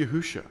of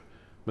Yahusha,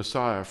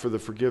 Messiah, for the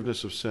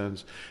forgiveness of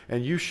sins,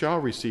 and you shall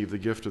receive the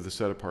gift of the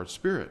set-apart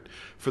Spirit.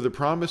 For the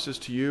promise is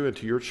to you and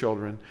to your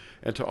children,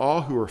 and to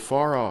all who are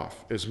far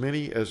off, as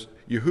many as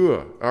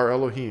Yahuah, our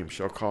Elohim,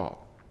 shall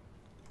call."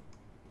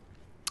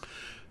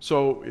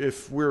 So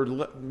if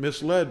we're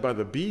misled by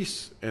the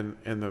beast and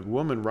the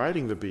woman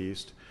riding the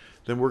beast,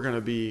 then we're going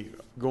to be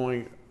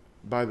going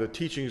by the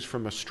teachings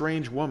from a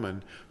strange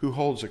woman who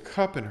holds a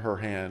cup in her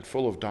hand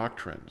full of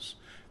doctrines,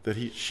 that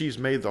she's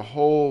made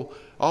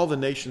all the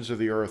nations of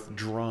the earth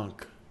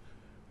drunk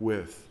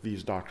with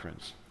these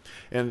doctrines.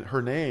 And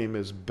her name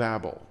is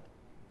Babel,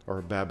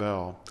 or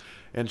Babel,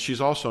 And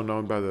she's also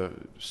known by the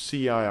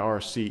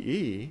Circe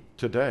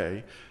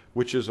today,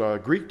 which is a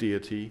Greek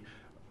deity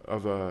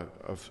of a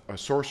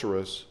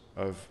sorceress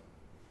of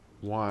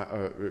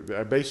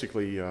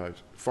basically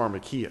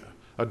pharmakia,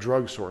 a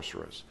drug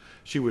sorceress.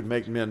 She would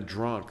make men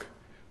drunk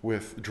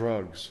with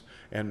drugs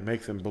and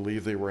make them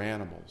believe they were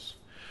animals.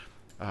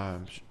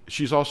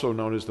 She's also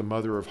known as the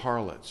mother of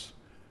harlots.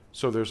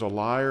 So there's a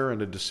liar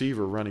and a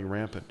deceiver running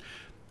rampant.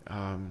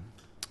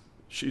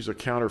 She's a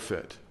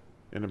counterfeit,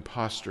 an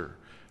imposter,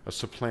 a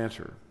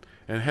supplanter,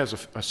 and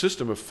has a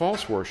system of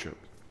false worship.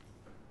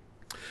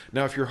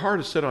 Now, if your heart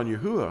is set on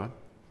Yahuwah,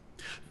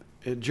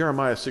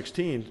 Jeremiah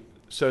 16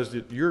 says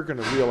that you're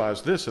going to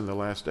realize this in the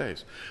last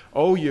days.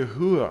 O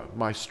Yahuwah,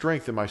 my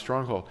strength and my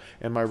stronghold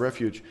and my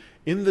refuge,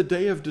 in the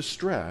day of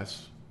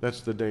distress,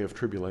 that's the day of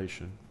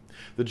tribulation,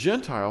 the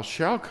Gentiles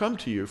shall come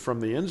to you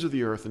from the ends of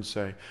the earth and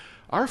say,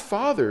 our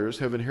fathers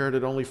have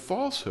inherited only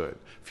falsehood,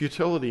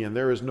 futility, and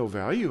there is no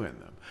value in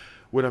them.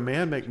 Would a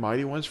man make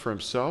mighty ones for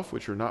himself,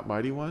 which are not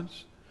mighty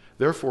ones?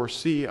 Therefore,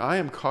 see, I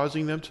am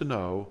causing them to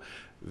know.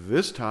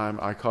 This time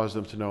I cause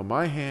them to know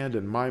my hand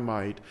and my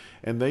might,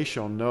 and they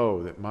shall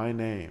know that my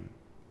name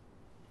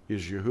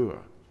is Yahuwah.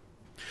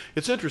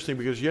 It's interesting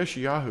because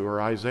Yeshayahu,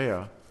 or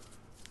Isaiah,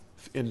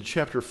 in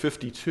chapter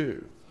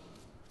 52,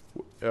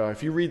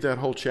 if you read that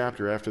whole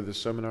chapter after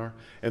this seminar,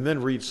 and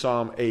then read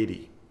Psalm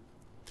 80,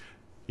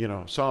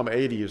 Psalm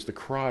 80 is the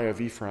cry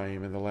of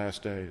Ephraim in the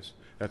last days.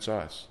 That's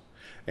us.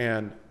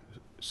 And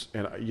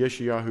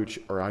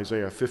Yeshayahu, or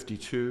Isaiah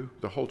 52,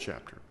 the whole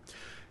chapter.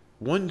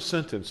 One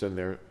sentence in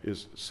there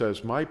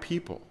says, my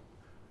people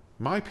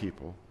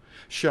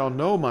shall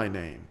know my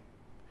name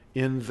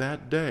in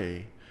that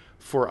day,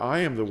 for I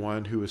am the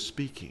one who is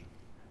speaking.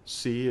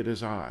 See, it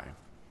is I.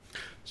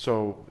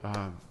 So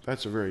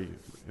that's a very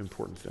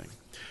important thing.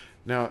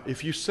 Now,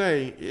 if you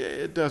say,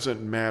 it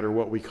doesn't matter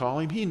what we call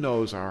him, he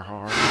knows our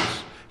hearts.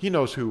 He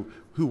knows who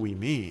we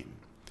mean.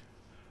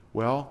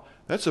 Well,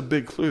 that's a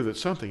big clue that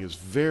something is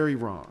very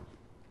wrong.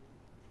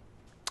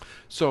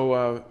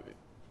 So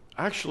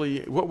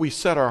actually, what we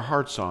set our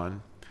hearts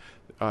on,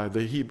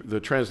 the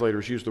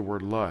translators use the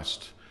word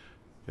lust.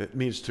 It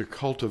means to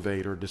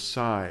cultivate or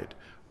decide.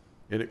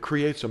 And it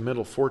creates a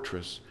mental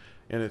fortress,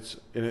 and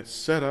it's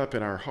set up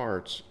in our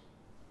hearts,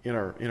 in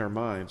our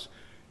minds,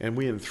 and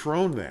we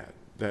enthrone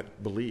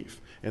that belief.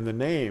 And the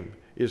name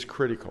is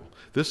critical.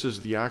 This is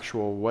the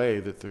actual way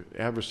that the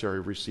adversary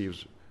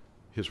receives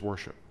his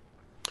worship.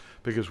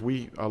 Because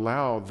we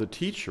allow the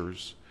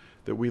teachers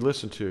that we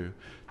listen to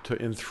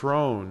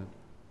enthrone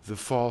the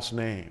false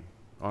name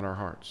on our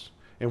hearts.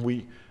 And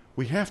we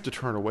have to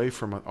turn away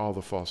from all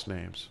the false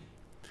names.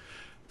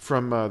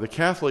 From the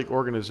Catholic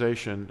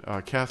organization,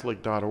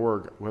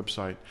 Catholic.org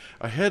website,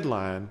 a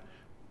headline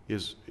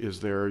is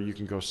there. You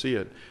can go see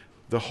it.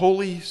 The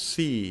Holy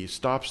See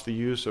stops the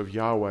use of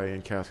Yahweh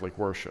in Catholic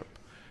worship.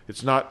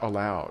 It's not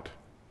allowed.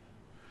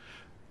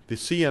 The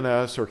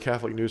CNS, or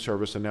Catholic News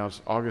Service,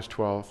 announced August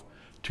 12th,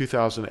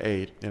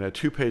 2008, in a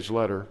 2-page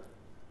letter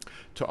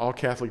to all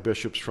Catholic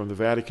bishops from the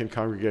Vatican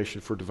Congregation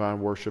for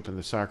Divine Worship and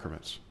the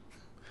Sacraments.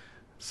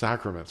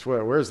 Sacraments,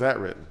 where's that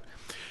written?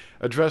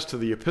 Addressed to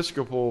the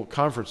Episcopal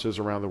conferences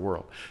around the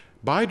world.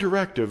 By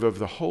directive of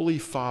the Holy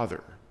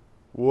Father.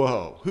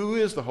 Whoa, who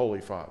is the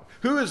Holy Father?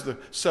 Who is the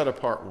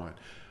set-apart one?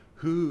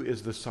 Who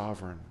is the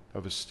sovereign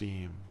of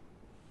esteem?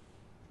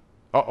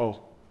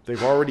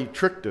 They've already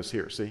tricked us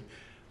here, see?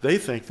 They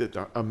think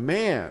that a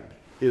man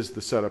is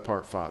the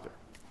set-apart Father.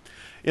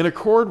 In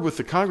accord with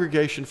the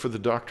Congregation for the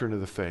Doctrine of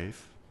the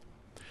Faith,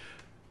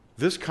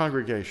 this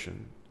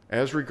congregation,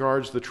 as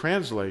regards the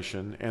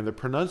translation and the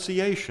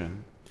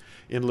pronunciation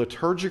in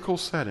liturgical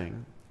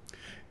setting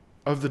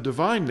of the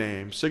divine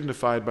name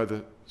signified by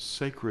the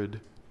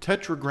sacred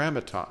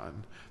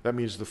tetragrammaton, that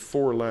means the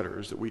 4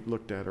 letters that we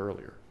looked at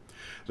earlier,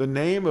 the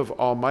name of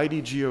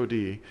Almighty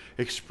God,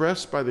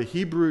 expressed by the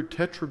Hebrew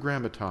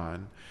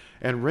tetragrammaton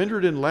and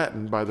rendered in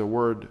Latin by the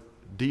word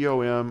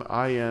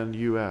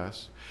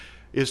Dominus,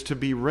 is to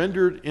be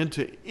rendered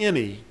into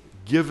any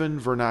given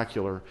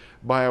vernacular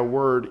by a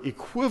word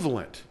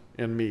equivalent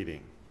in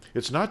meaning.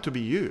 It's not to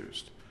be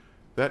used.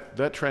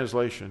 That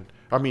translation,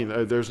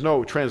 there's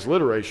no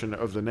transliteration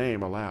of the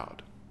name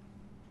allowed.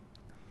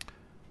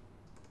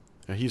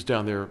 Now, he's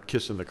down there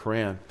kissing the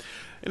Quran.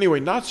 Anyway,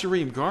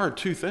 Nazarene guard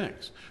 2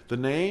 things: the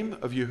name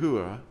of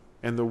Yahuwah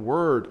and the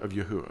word of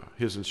Yahuwah,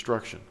 his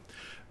instruction.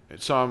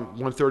 Psalm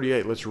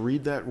 138, let's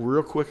read that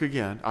real quick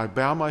again. I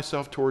bow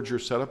myself towards your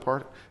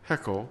set-apart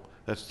hekel,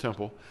 that's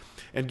temple,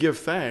 and give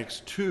thanks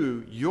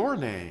to your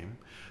name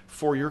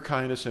for your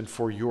kindness and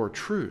for your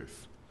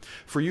truth.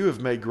 For you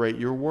have made great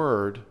your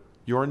word,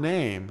 your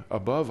name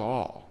above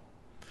all.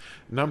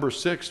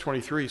 Numbers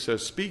 6:23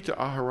 says, speak to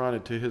Aharon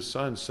and to his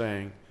sons,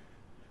 saying,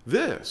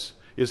 this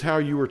is how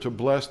you are to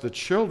bless the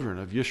children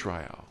of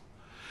Yisrael.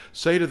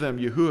 Say to them,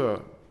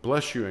 Yahuwah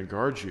bless you and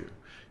guard you.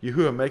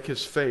 Yahuwah make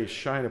his face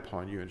shine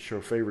upon you and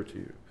show favor to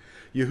you.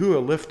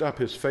 Yahuwah lift up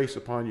his face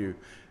upon you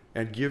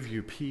and give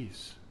you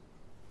peace.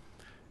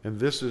 And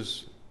this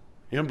is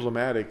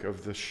emblematic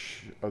of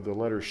the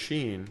letter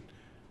Sheen,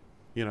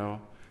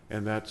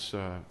 And that's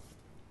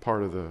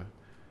part of the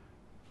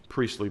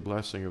priestly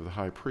blessing of the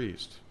high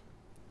priest.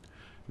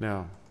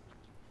 Now,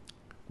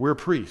 we're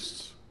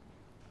priests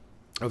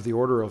of the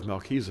order of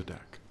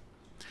Melchizedek.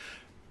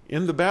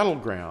 In the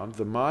battleground,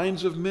 the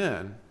minds of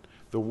men,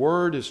 the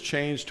word is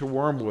changed to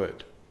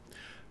wormwood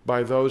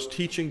by those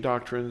teaching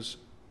doctrines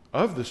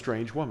of the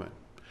strange woman.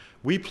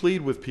 We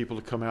plead with people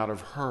to come out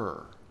of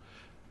her.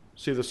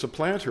 See, the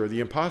supplanter, the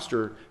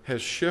imposter,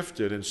 has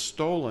shifted and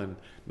stolen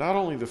not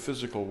only the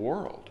physical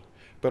world,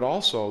 but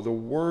also the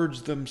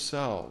words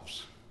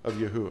themselves of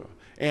Yahuwah.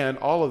 And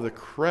all of the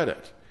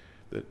credit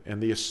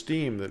and the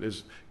esteem that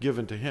is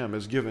given to him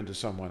is given to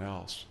someone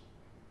else.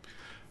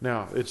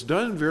 Now, it's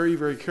done very,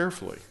 very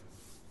carefully.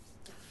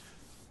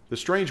 The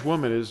strange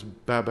woman is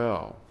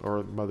Babel,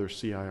 or mother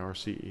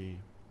C-I-R-C-E.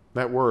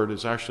 That word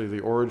is actually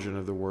the origin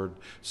of the word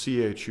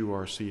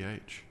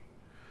C-H-U-R-C-H.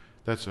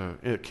 That's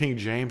a King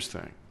James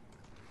thing.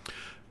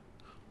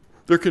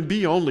 There can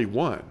be only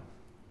one.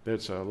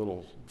 That's a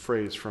little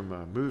phrase from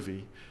a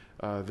movie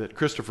that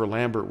Christopher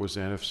Lambert was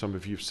in, if some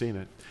of you have seen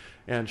it.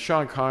 And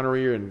Sean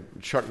Connery and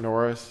Chuck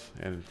Norris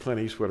and Clint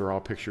Eastwood are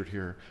all pictured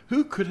here.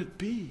 Who could it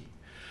be?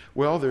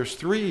 Well, there's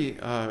three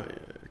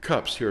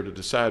cups here to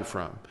decide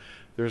from.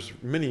 There's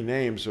many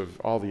names of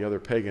all the other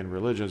pagan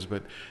religions,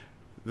 but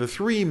the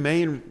three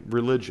main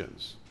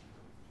religions,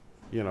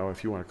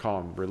 if you want to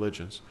call them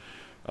religions,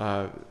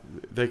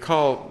 they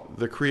call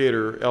the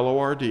Creator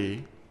Lord,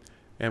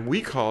 and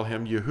we call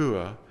him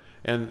Yahuwah,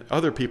 and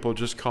other people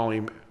just call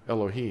him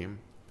Elohim.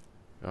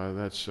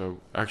 That's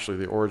actually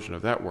the origin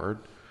of that word.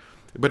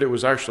 But it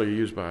was actually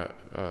used by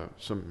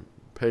some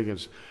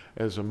pagans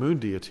as a moon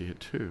deity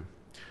too.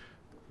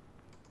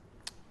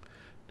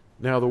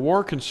 Now, the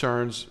war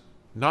concerns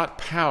not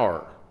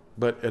power,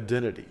 but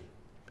identity.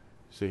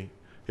 See?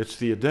 It's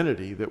the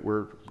identity that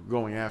we're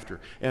going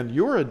after. And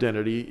your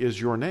identity is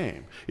your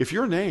name. If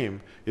your name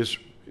is,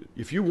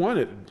 if you want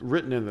it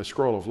written in the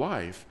scroll of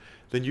life,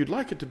 then you'd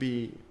like it to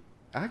be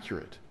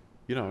accurate.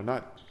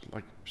 Not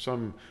like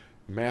some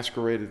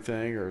masqueraded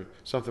thing or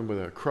something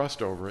with a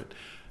crust over it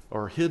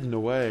or hidden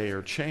away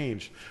or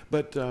changed.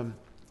 But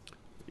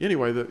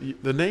anyway,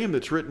 the name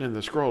that's written in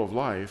the scroll of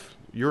life,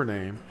 your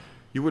name,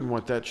 you wouldn't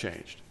want that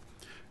changed.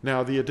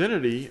 Now, the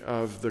identity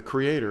of the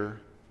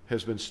Creator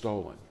has been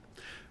stolen.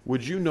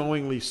 Would you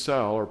knowingly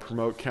sell or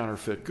promote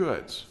counterfeit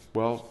goods?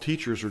 Well,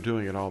 teachers are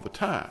doing it all the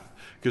time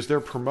because they're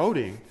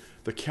promoting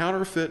the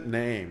counterfeit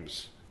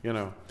names.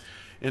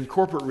 In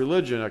corporate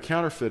religion, a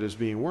counterfeit is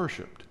being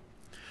worshipped.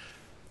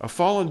 A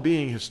fallen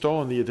being has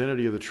stolen the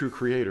identity of the true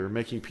Creator,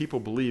 making people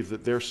believe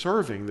that they're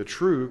serving the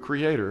true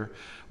Creator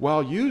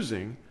while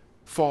using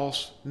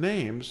false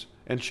names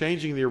and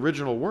changing the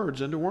original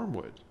words into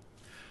wormwood.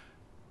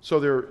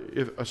 So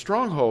if a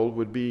stronghold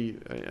would be,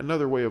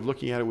 another way of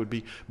looking at it would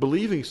be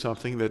believing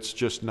something that's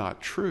just not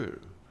true.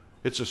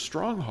 It's a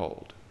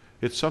stronghold.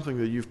 It's something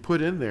that you've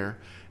put in there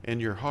in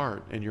your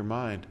heart and your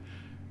mind,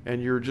 and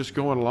you're just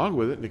going along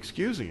with it and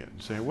excusing it,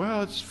 and saying,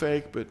 well, it's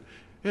fake, but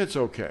it's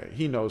okay.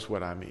 He knows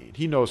what I mean.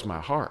 He knows my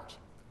heart.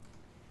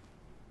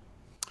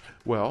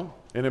 Well,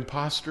 an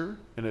imposter,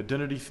 an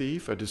identity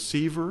thief, a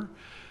deceiver,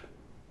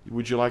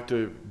 would you like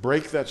to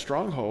break that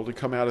stronghold and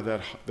come out of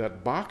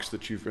that box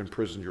that you've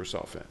imprisoned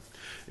yourself in?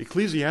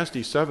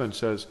 Ecclesiastes 7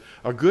 says,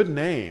 a good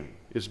name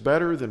is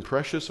better than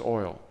precious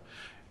oil,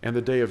 and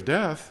the day of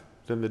death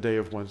than the day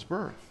of one's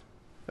birth.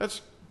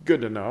 That's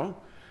good to know.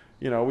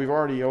 We've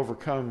already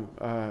overcome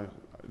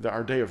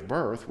our day of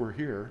birth. We're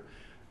here.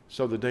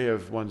 So the day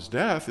of one's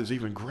death is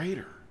even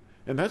greater.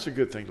 And that's a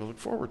good thing to look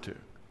forward to,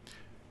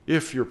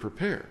 if you're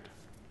prepared.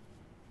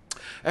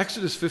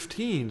 Exodus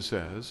 15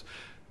 says,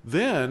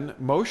 then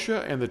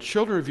Moshe and the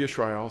children of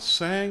Israel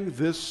sang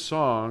this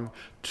song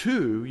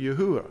to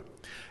Yahuwah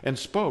and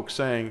spoke,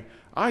 saying,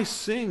 I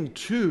sing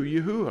to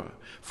Yahuwah,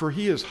 for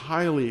he is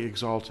highly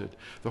exalted.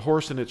 The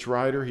horse and its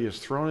rider he has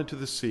thrown into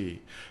the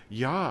sea.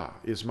 Yah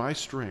is my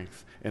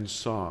strength and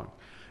song,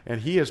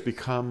 and he has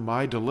become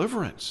my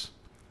deliverance.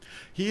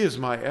 He is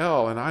my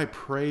El, and I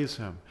praise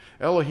him.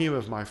 Elohim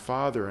is my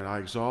father, and I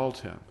exalt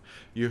him.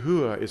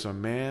 Yahuwah is a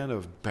man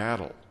of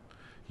battle.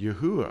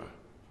 Yahuwah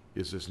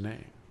is his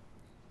name.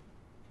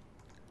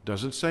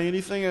 Doesn't say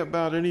anything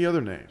about any other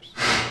names.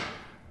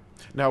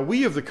 Now,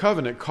 we of the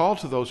covenant call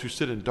to those who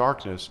sit in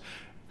darkness,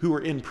 who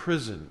are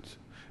imprisoned.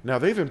 Now,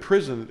 they've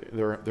imprisoned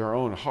their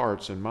own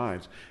hearts and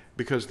minds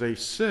because they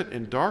sit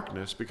in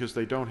darkness because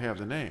they don't have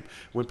the name.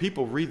 When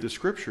people read the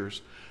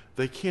scriptures,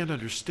 they can't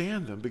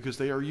understand them because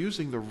they are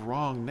using the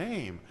wrong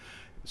name.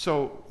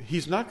 So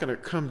he's not going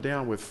to come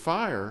down with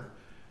fire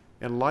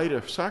and light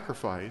a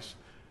sacrifice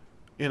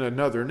in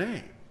another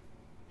name.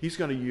 He's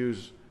going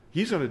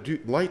to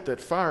light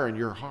that fire in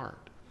your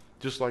heart,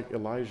 just like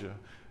Elijah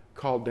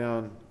called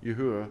down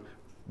Yahuwah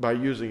by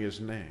using his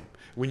name.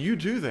 When you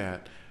do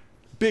that,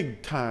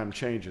 big time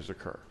changes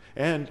occur.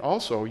 And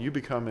also you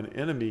become an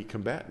enemy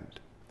combatant,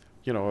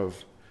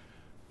 of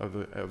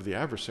the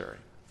adversary.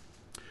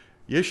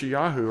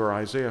 Yeshayahu, or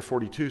Isaiah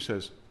 42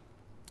 says,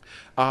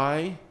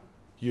 I,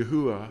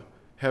 Yahuwah,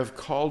 have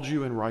called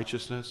you in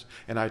righteousness,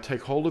 and I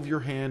take hold of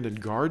your hand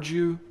and guard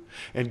you,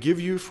 and give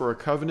you for a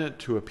covenant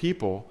to a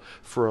people,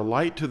 for a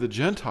light to the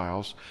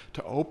Gentiles,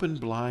 to open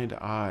blind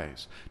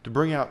eyes, to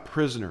bring out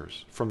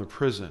prisoners from the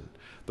prison,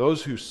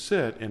 those who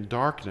sit in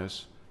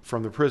darkness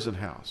from the prison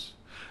house.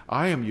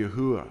 I am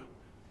Yahuwah,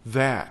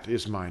 that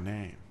is my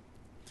name.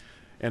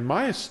 And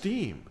my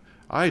esteem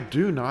I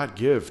do not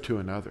give to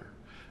another,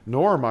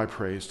 nor my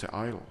praise to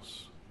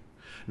idols.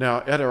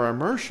 Now, at our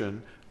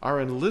immersion, our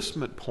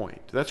enlistment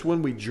point, that's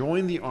when we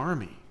join the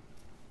army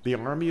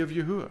of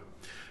Yahuwah.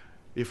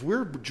 If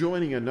we're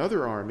joining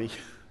another army,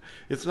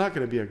 it's not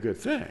going to be a good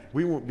thing.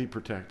 We won't be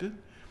protected.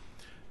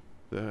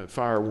 The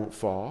fire won't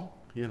fall,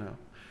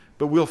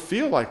 But we'll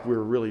feel like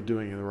we're really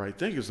doing the right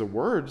thing, because the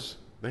words,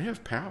 they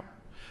have power.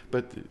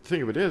 But the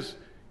thing of it is,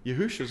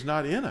 Yahushua's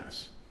not in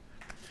us.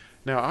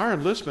 Now, our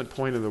enlistment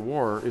point in the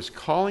war is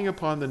calling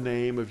upon the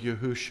name of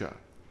Yahushua,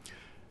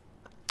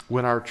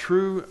 when our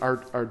true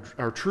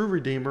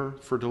Redeemer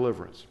for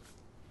deliverance.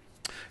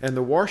 And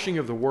the washing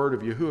of the word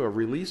of Yahuwah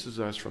releases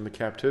us from the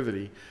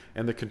captivity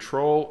and the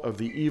control of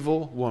the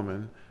evil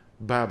woman,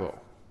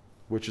 Babel,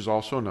 which is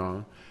also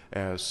known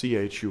as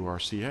Church or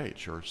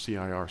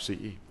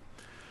CIRCE.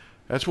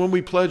 That's when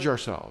we pledge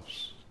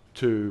ourselves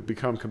to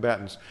become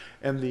combatants.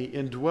 And the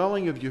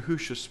indwelling of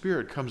Yahushua's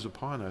Spirit comes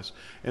upon us,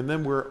 and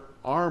then we're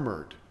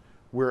armored.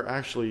 We're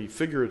actually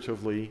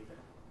figuratively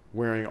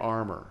wearing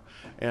armor.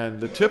 And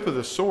the tip of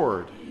the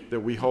sword that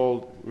we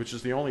hold, which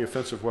is the only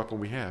offensive weapon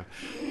we have,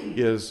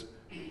 is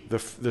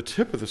the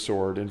tip of the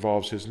sword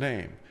involves his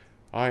name.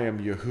 I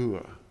am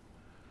Yahuwah,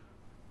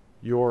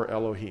 your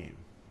Elohim.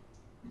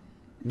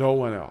 No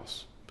one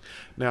else.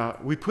 Now,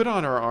 we put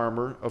on our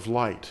armor of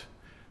light.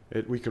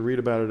 We can read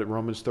about it at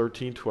Romans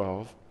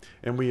 13:12,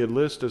 and we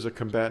enlist as a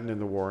combatant in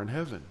the war in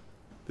heaven.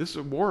 This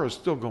war is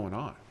still going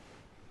on.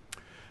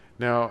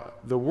 Now,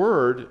 the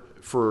word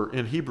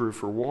in Hebrew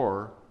for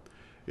war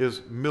is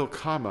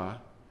milkama,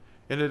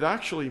 and it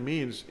actually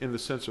means in the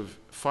sense of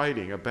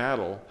fighting, a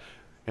battle,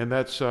 and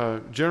that's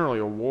generally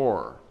a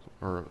war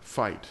or a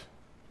fight.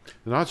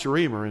 The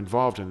Nazarene are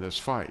involved in this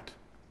fight.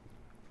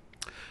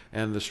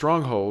 And the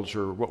strongholds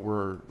are what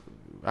we're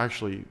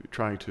actually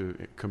trying to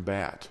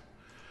combat.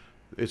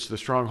 It's the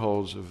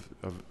strongholds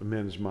of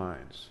men's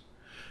minds.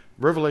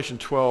 Revelation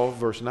 12,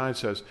 verse 9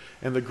 says,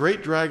 "And the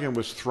great dragon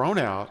was thrown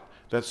out,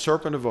 that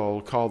serpent of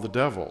old called the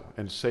devil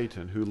and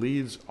Satan, who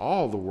leads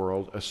all the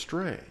world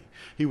astray.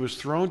 He was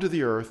thrown to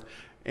the earth,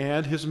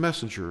 and his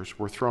messengers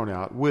were thrown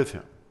out with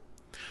him."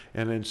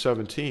 And in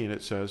 17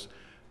 it says,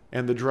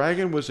 "And the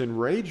dragon was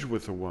enraged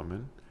with the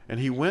woman, and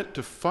he went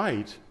to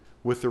fight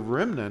with the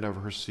remnant of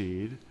her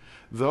seed,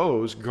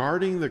 those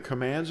guarding the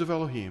commands of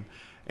Elohim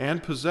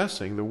and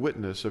possessing the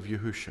witness of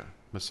Yahushua,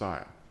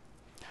 Messiah."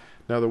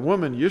 Now the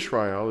woman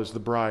Yisrael is the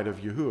bride of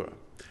Yahuwah,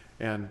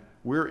 and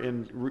we're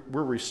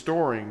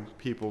restoring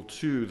people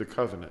to the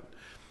covenant.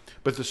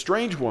 But the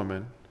strange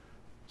woman,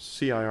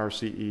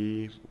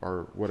 CIRCE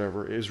or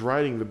whatever, is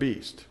riding the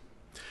beast.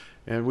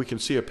 And we can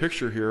see a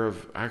picture here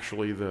of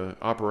actually the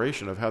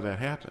operation of how that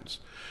happens.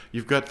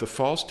 You've got the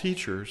false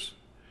teachers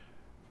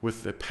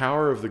with the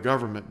power of the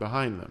government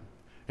behind them.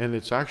 And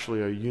it's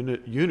actually a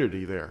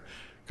unity there.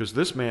 Because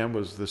this man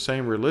was the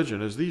same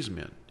religion as these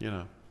men,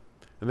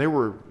 And they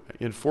were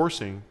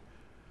enforcing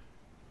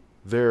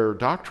their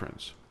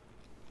doctrines.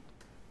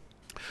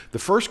 The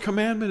first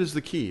commandment is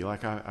the key,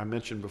 like I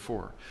mentioned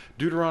before.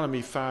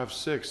 Deuteronomy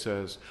 5:6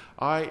 says,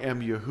 "I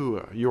am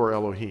Yahuwah, your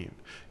Elohim."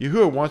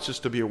 Yahuwah wants us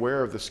to be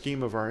aware of the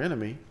scheme of our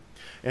enemy,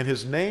 and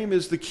his name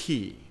is the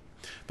key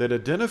that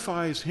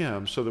identifies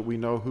him so that we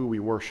know who we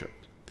worship.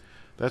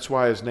 That's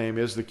why his name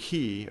is the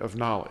key of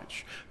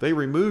knowledge. They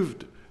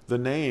removed the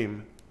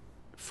name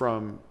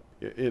from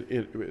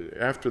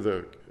after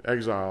the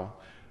exile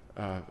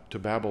to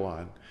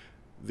Babylon.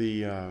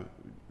 The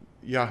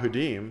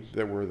Yahudim,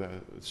 that were the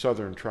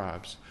southern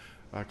tribes,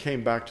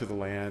 came back to the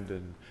land,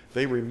 and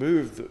they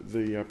removed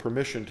the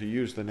permission to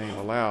use the name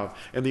aloud.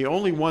 And the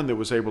only one that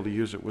was able to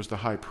use it was the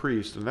high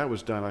priest, and that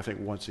was done, I think,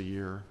 once a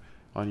year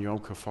on Yom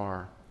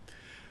Kippur.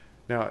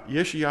 Now,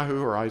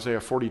 Yeshayahu, or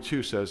Isaiah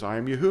 42, says, "I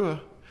am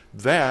Yahuwah,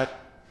 that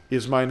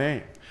is my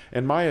name,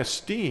 and my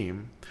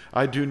esteem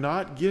I do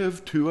not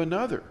give to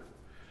another,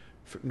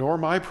 nor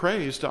my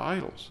praise to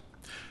idols.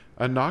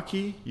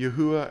 Anaki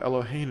Yahuwah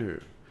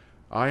Eloheinu,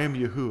 I am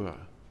Yahuwah,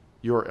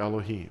 your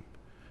Elohim."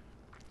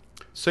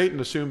 Satan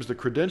assumes the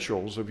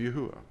credentials of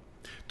Yahuwah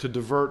to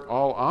divert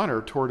all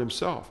honor toward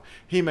himself.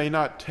 He may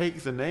not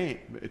take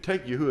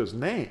Yahuwah's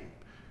name.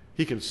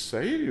 He can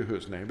say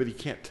Yahuwah's name, but he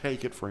can't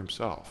take it for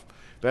himself.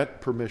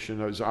 That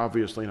permission is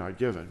obviously not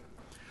given.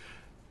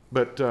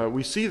 But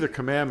we see the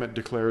commandment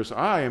declares,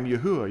 "I am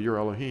Yahuwah, your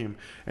Elohim,"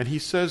 and he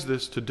says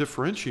this to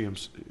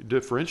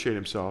differentiate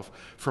himself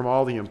from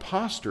all the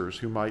imposters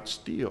who might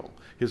steal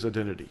his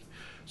identity.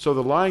 So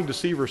the lying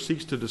deceiver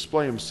seeks to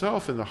display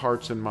himself in the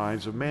hearts and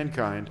minds of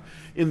mankind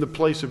in the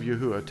place of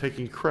Yahuwah,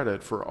 taking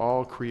credit for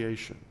all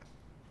creation.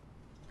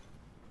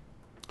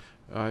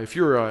 If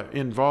you're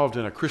involved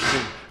in a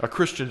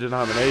Christian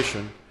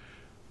denomination,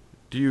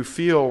 do you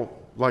feel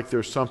like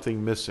there's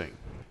something missing?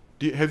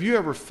 Have you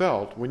ever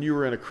felt when you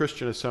were in a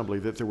Christian assembly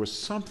that there was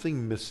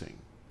something missing?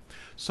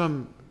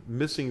 Some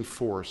missing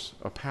force,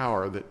 a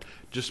power that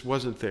just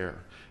wasn't there.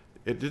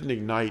 It didn't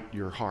ignite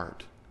your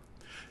heart.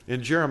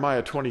 In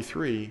Jeremiah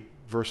 23,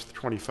 verse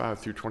 25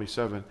 through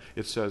 27,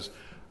 it says,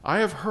 I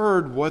have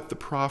heard what the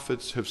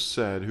prophets have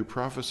said who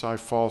prophesy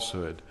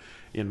falsehood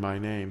in my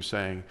name,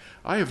 saying,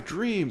 I have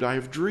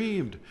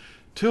dreamed.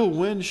 Till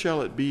when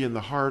shall it be in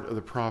the heart of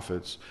the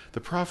prophets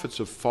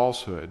of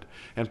falsehood,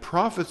 and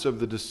prophets of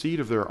the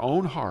deceit of their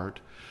own heart,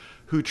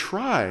 who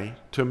try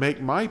to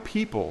make my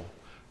people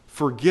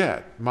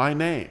forget my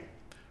name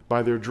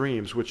by their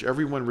dreams, which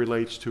everyone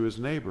relates to his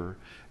neighbor,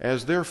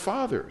 as their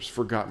fathers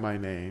forgot my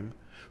name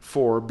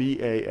for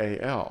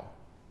Baal.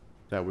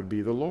 That would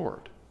be the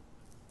Lord.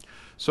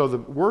 So the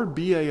word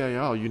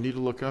Baal, you need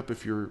to look up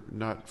if you're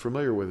not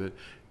familiar with it.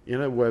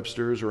 In a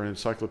Webster's or an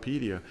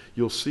encyclopedia,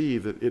 you'll see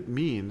that it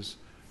means,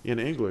 in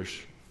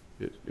English,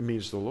 it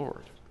means the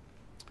Lord.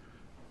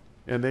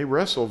 And they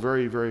wrestle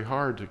very, very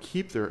hard to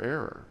keep their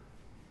error.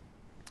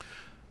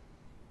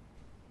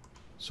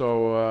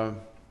 So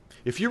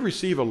if you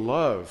receive a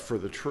love for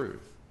the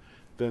truth,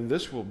 then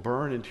this will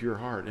burn into your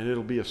heart, and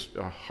it'll be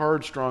a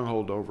hard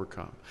stronghold to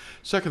overcome.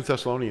 2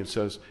 Thessalonians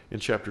says in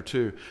chapter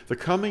 2, the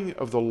coming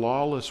of the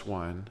lawless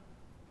one,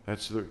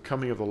 that's the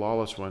coming of the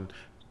lawless one,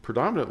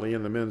 predominantly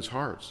in the men's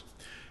hearts,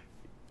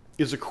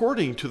 is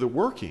according to the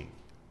working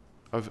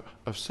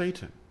of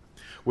Satan,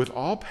 with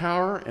all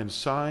power and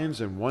signs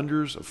and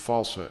wonders of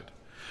falsehood,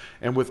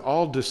 and with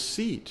all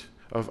deceit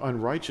of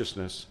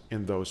unrighteousness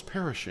in those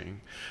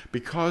perishing,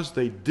 because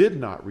they did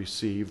not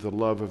receive the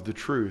love of the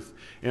truth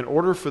in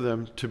order for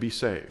them to be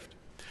saved.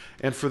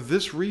 And for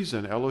this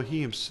reason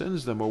Elohim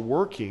sends them a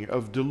working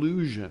of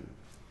delusion,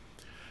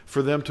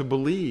 for them to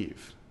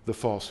believe the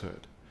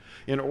falsehood,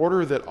 in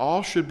order that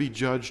all should be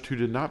judged who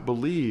did not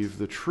believe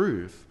the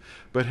truth,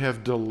 but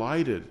have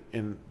delighted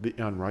in the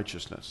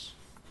unrighteousness.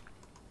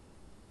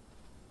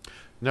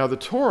 Now the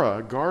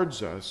Torah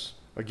guards us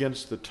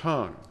against the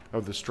tongue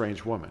of the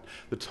strange woman.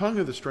 The tongue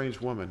of the strange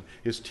woman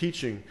is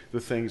teaching the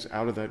things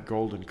out of that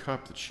golden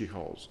cup that she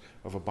holds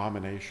of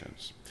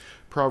abominations.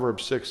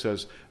 Proverbs 6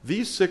 says,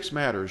 these 6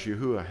 matters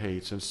Yahuah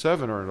hates, and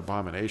 7 are an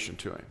abomination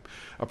to him.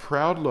 A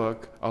proud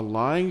look, a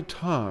lying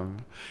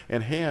tongue,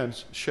 and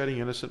hands shedding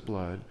innocent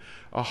blood,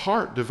 a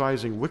heart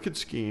devising wicked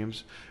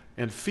schemes,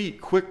 and feet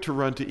quick to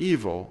run to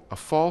evil, a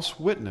false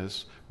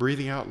witness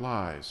breathing out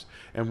lies,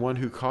 and one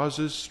who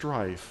causes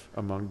strife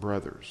among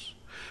brothers.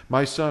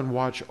 My son,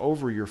 watch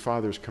over your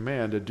father's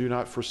command, and do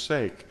not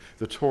forsake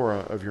the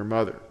Torah of your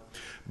mother.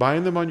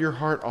 Bind them on your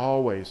heart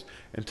always,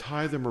 and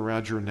tie them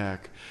around your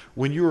neck.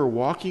 When you are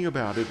walking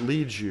about, it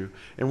leads you,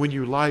 and when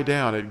you lie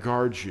down, it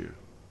guards you.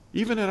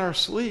 Even in our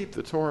sleep,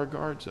 the Torah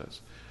guards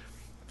us.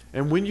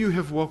 And when you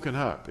have woken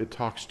up, it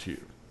talks to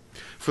you.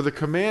 For the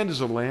command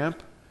is a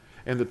lamp,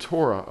 and the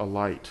Torah a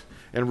light,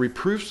 and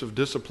reproofs of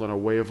discipline a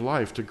way of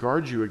life, to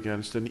guard you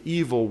against an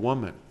evil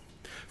woman,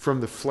 from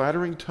the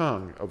flattering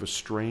tongue of a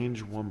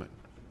strange woman.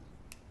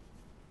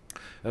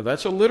 Now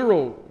that's a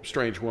literal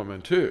strange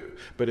woman too,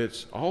 but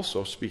it's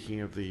also speaking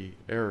of the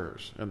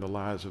errors and the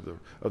lies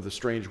of the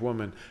strange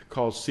woman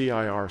called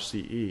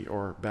Circe,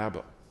 or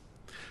Baba.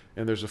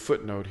 And there's a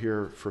footnote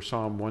here for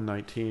Psalm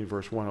 119,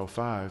 verse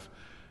 105.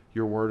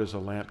 Your word is a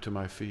lamp to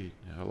my feet,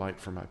 and a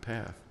light for my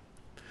path.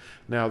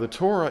 Now the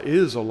Torah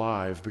is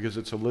alive because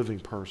it's a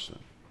living person.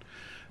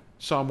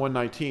 Psalm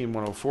 119,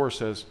 104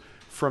 says,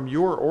 from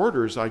your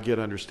orders I get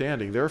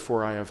understanding,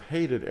 therefore I have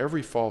hated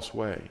every false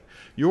way.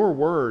 Your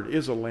word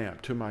is a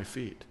lamp to my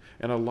feet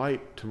and a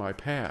light to my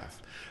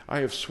path. I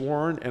have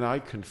sworn and I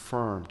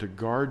confirm to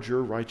guard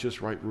your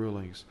righteous right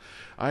rulings.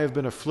 I have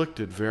been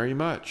afflicted very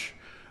much.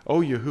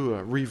 O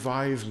Yahuah,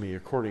 revive me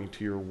according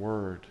to your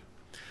word.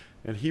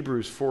 And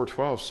Hebrews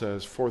 4:12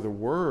 says, for the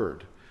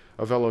word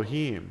of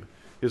Elohim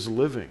is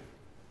living.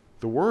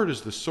 The word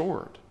is the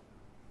sword.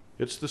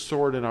 It's the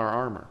sword in our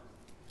armor.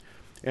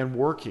 And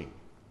working,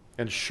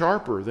 and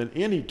sharper than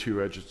any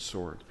two-edged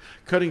sword,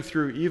 cutting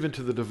through even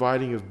to the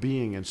dividing of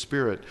being and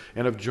spirit,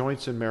 and of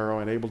joints and marrow,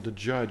 and able to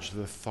judge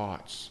the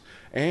thoughts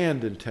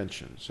and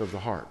intentions of the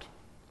heart.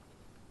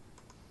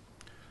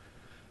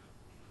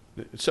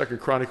 2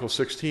 Chronicles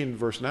 16,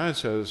 verse 9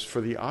 says, for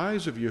the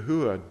eyes of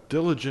Yahuah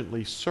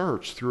diligently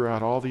search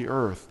throughout all the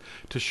earth,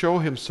 to show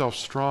himself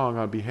strong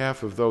on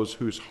behalf of those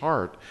whose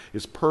heart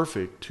is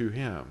perfect to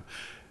him.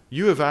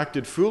 You have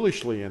acted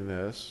foolishly in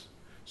this,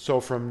 so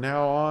from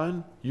now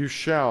on, you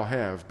shall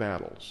have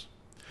battles.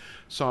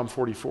 Psalm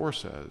 44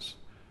 says,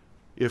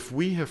 if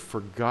we have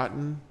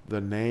forgotten the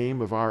name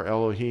of our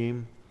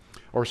Elohim,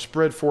 or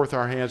spread forth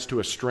our hands to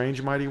a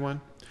strange mighty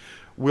one,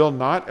 will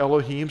not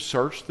Elohim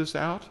search this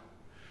out?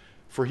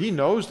 For he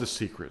knows the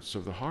secrets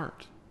of the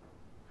heart.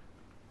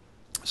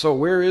 So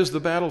where is the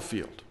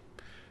battlefield?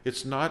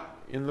 It's not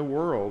in the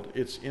world,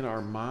 it's in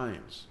our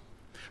minds.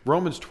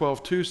 Romans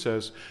 12:2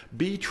 says,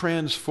 be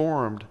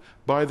transformed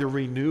by the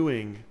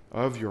renewing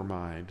of your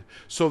mind,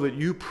 so that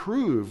you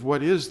prove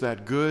what is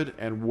that good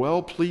and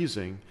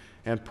well-pleasing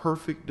and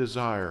perfect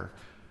desire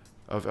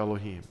of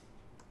Elohim.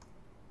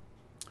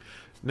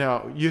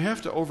 Now, you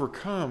have to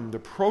overcome the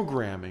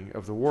programming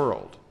of the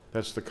world.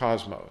 That's the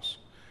cosmos.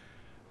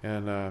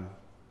 And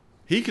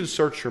he can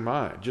search your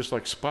mind, just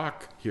like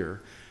Spock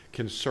here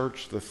can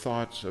search the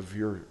thoughts of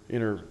your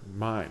inner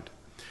mind.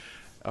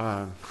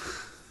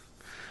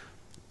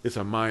 It's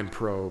a mind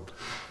probe.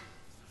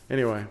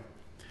 Anyway,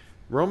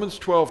 Romans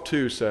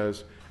 12:2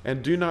 says,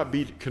 "And do not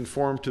be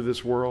conformed to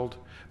this world,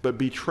 but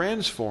be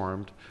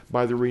transformed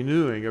by the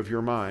renewing of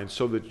your mind,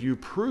 so that you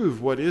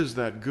prove what is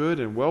that good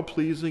and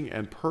well-pleasing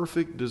and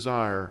perfect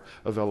desire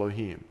of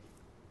Elohim."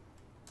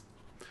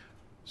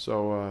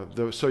 So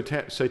the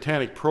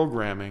satanic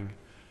programming,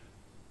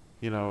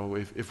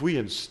 if we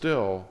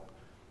instill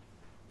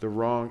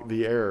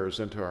the errors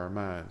into our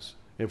minds,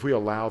 if we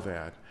allow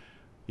that,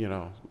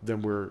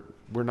 then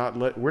we're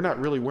not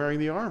really wearing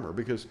the armor.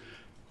 Because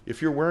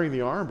if you're wearing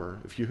the armor,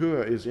 if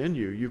Yahuah is in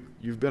you,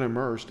 you've been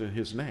immersed in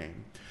his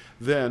name,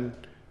 then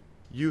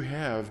you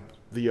have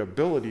the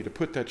ability to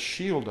put that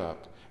shield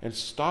up and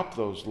stop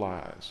those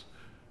lies,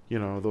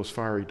 those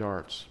fiery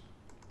darts.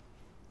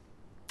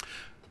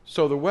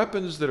 So the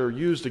weapons that are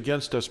used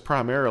against us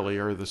primarily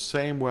are the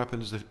same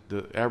weapons that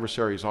the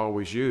adversaries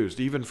always used,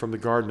 even from the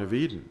Garden of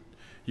Eden.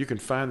 You can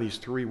find these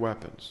three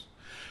weapons: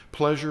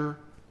 pleasure,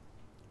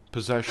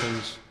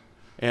 possessions,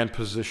 and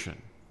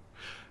position.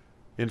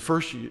 In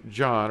 1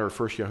 John, or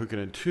 1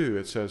 Yahuah 2,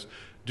 it says,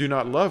 "Do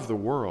not love the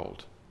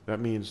world."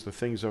 That means the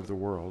things of the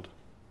world,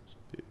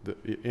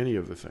 any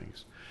of the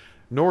things,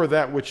 "nor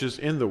that which is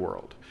in the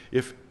world.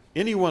 If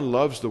anyone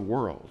loves the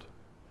world,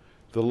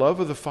 the love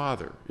of the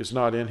Father is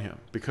not in him,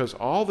 because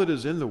all that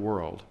is in the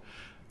world,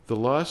 the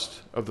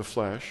lust of the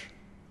flesh,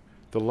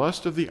 the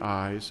lust of the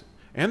eyes,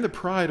 and the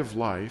pride of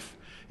life,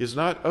 is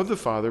not of the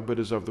Father, but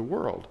is of the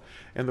world.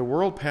 And the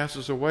world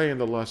passes away in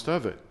the lust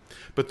of it.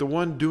 But the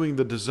one doing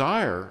the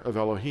desire of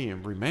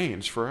Elohim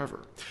remains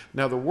forever."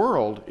 Now, the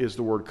world is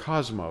the word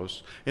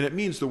cosmos, and it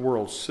means the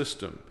world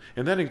system.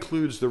 And that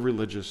includes the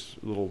religious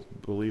little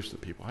beliefs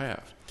that people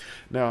have.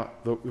 Now,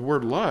 the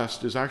word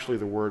lust is actually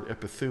the word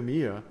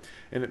epithumia,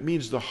 and it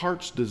means the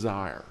heart's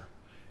desire.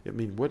 It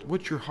means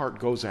what your heart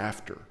goes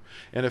after.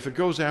 And if it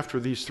goes after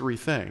these three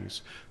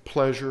things,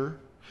 pleasure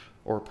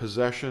or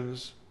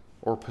possessions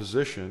or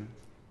position,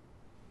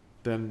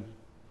 then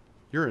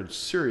you're in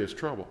serious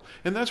trouble.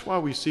 And that's why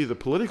we see the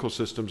political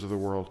systems of the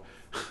world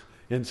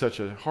in such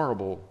a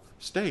horrible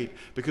state,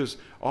 because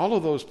all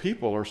of those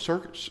people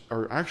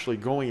are actually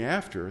going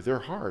after, their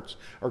hearts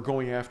are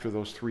going after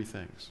those three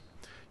things.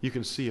 You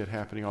can see it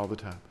happening all the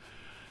time.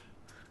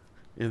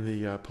 In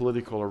the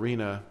political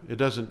arena,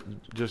 it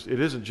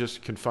isn't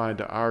just confined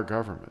to our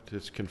government.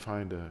 It's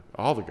confined to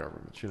all the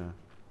governments,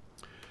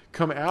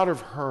 Come out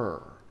of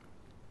her,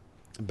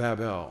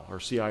 Babel, or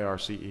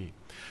Circe.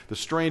 The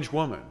strange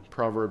woman,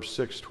 Proverbs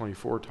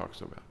 6:24 talks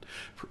about.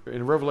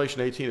 In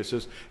Revelation 18 it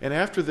says, "And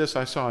after this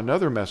I saw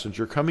another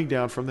messenger coming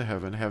down from the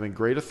heaven, having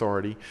great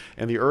authority,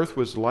 and the earth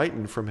was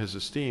lightened from his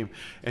esteem.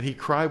 And he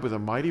cried with a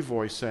mighty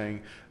voice,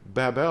 saying,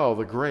 Babel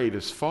the great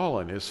is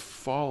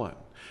fallen,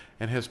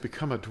 and has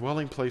become a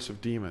dwelling place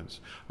of demons,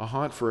 a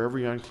haunt for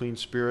every unclean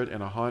spirit,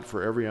 and a haunt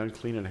for every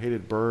unclean and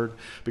hated bird,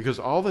 because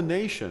all the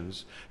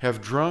nations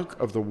have drunk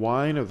of the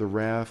wine of the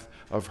wrath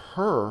of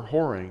her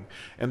whoring,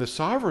 and the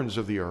sovereigns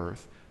of the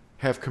earth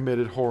have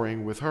committed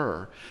whoring with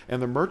her,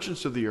 and the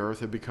merchants of the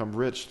earth have become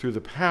rich through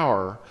the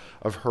power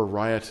of her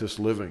riotous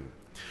living.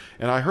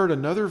 And I heard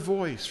another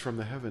voice from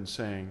the heavens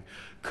saying,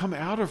 Come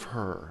out of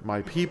her,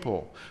 my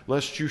people,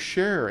 lest you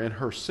share in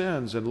her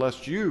sins, and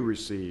lest you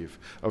receive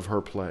of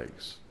her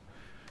plagues."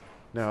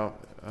 Now,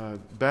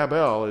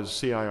 Babel is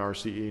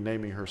Circe,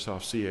 naming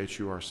herself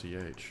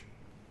Church.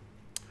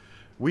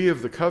 "We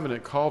of the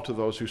covenant call to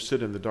those who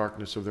sit in the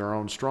darkness of their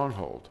own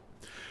stronghold."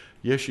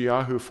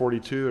 Yeshayahu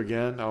 42,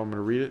 again, I'm going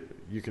to read it.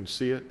 You can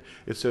see it.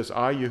 It says,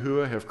 "I,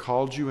 Yahuah, have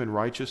called you in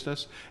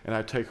righteousness, and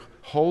I take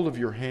hold of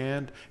your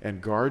hand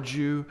and guard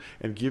you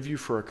and give you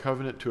for a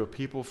covenant to a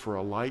people, for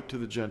a light to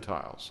the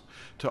Gentiles,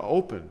 to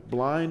open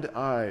blind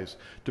eyes,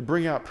 to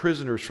bring out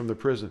prisoners from the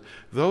prison,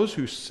 those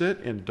who sit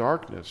in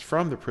darkness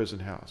from the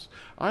prison house.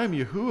 I am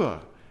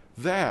Yahuah,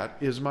 that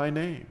is my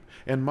name,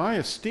 and my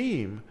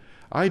esteem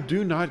I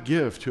do not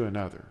give to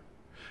another,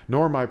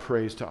 nor my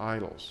praise to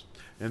idols."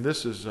 And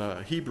this is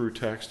a Hebrew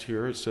text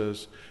here. It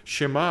says,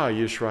 "Shema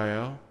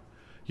Yisrael,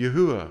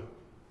 Yahuah,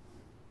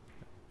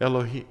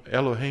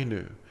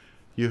 Eloheinu,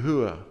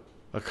 Yahuah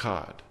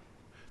Akkad."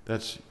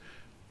 That's,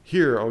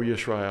 "Hear, O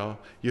Yisrael,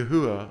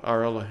 Yahuah,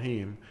 our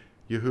Elohim,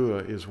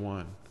 Yahuah is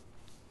one."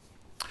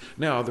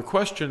 Now, the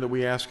question that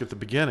we asked at the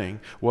beginning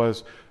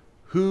was,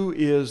 who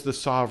is the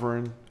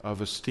sovereign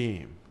of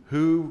esteem?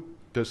 Who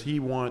does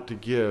he want to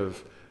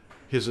give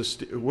his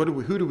esteem?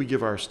 Who do we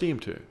give our esteem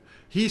to?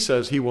 He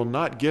says he will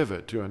not give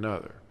it to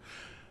another.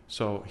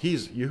 So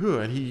he's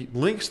Yahuah, and he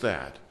links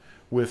that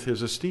with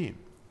his esteem.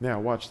 Now,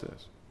 watch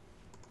this.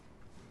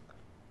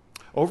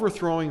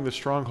 Overthrowing the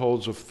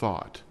strongholds of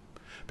thought,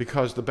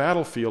 because the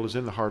battlefield is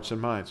in the hearts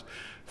and minds.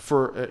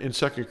 For in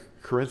 2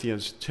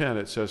 Corinthians 10,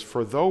 it says,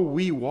 "For though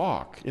we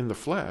walk in the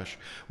flesh,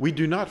 we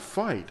do not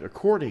fight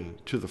according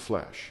to the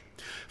flesh.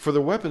 For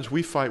the weapons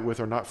we fight with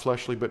are not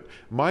fleshly, but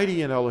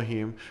mighty in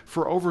Elohim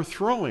for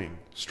overthrowing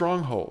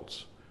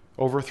strongholds,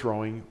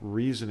 overthrowing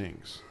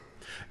reasonings,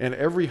 and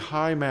every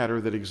high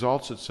matter that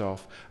exalts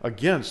itself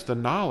against the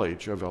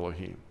knowledge of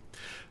Elohim,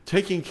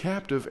 taking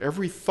captive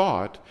every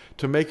thought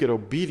to make it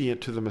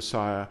obedient to the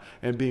Messiah,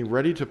 and being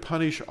ready to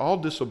punish all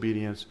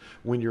disobedience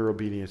when your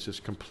obedience is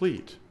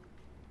complete.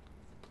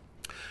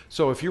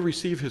 So if you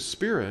receive his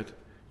Spirit,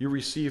 you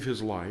receive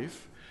his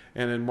life.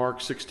 And in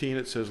Mark 16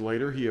 it says,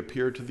 later he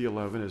appeared to the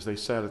 11 as they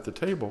sat at the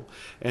table,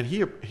 and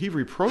he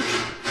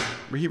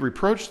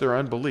reproached their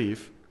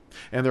unbelief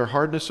and their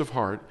hardness of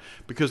heart,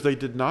 because they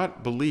did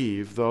not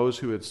believe those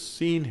who had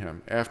seen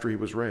him after he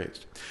was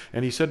raised.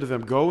 And he said to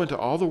them, go into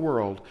all the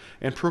world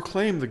and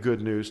proclaim the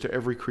good news to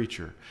every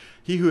creature.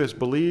 He who has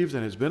believed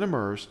and has been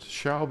immersed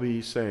shall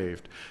be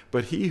saved,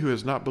 but he who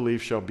has not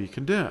believed shall be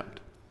condemned.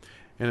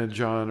 And in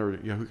John, or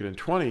Yahuah in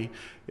 20,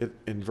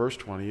 in verse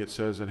 20, it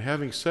says, and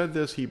having said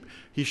this,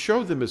 he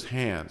showed them his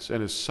hands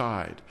and his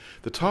side.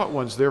 The taught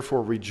ones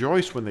therefore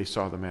rejoiced when they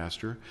saw the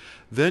Master.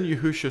 Then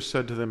Yahuah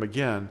said to them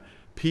again,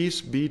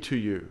 peace be to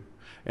you.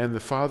 And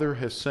the Father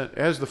has sent,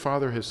 as the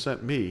Father has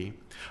sent me,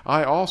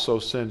 I also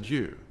send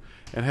you.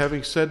 And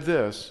having said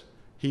this,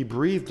 he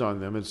breathed on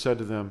them and said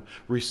to them,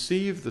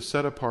 receive the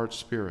set-apart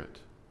Spirit.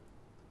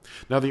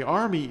 Now the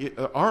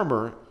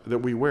armor that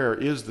we wear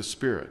is the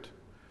Spirit,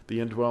 the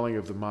indwelling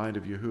of the mind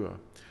of Yahuah,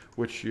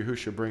 which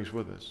Yahuah brings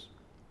with us.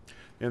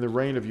 And the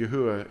reign of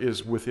Yahuah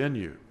is within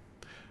you.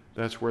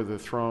 That's where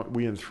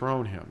we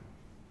enthrone him.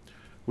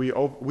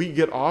 We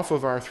get off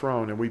of our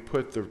throne and we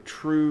put the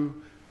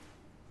true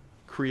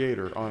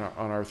Creator on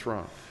our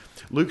throne.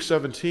 Luke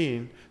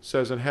 17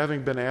 says, and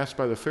having been asked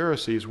by the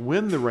Pharisees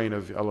when the reign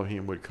of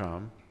Elohim would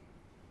come,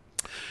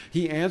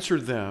 he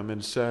answered them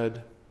and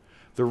said,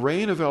 the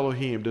reign of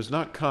Elohim does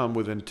not come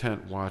with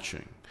intent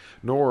watching,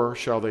 nor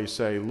shall they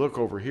say, look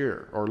over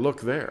here or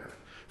look there.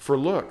 For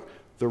look,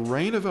 the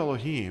reign of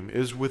Elohim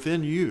is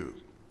within you.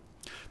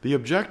 The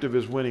objective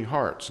is winning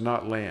hearts,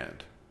 not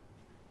land.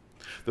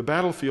 The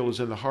battlefield is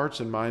in the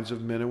hearts and minds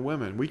of men and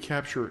women. We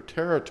capture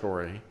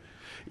territory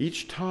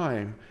each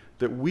time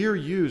that we're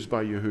used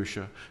by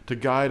Yahuah to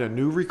guide a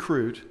new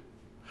recruit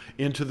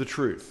into the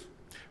truth,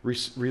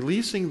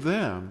 releasing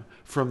them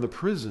from the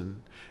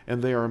prison,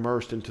 and they are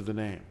immersed into the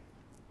name.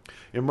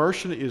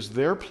 Immersion is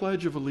their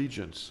pledge of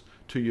allegiance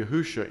to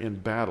Yahuah in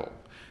battle,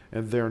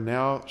 and they're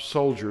now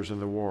soldiers in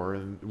the war,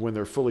 and when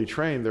they're fully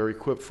trained, they're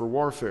equipped for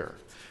warfare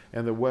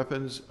and the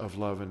weapons of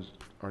love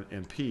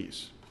and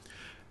peace.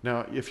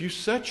 Now, if you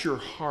set your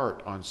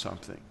heart on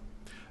something,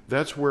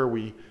 that's where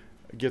we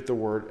get the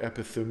word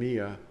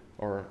epithumia,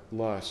 or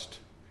lust.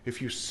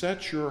 If you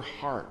set your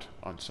heart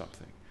on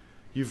something,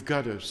 you've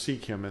got to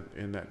seek him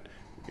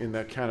in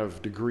that kind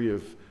of degree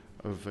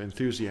of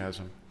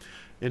enthusiasm.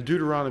 In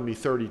Deuteronomy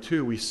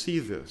 32, we see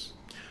this.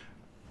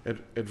 At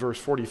verse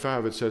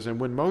 45, it says, and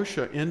when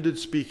Moshe ended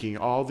speaking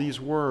all these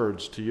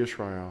words to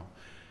Israel,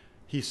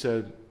 he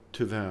said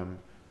to them,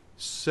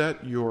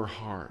 set your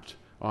heart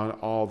on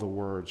all the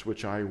words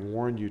which I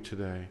warn you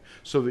today,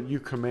 so that you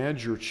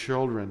command your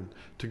children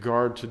to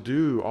guard to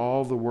do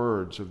all the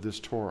words of this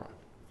Torah.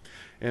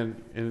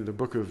 And in the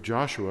book of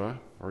Joshua,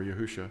 or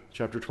Yahuah,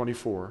 chapter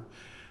 24,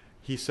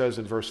 he says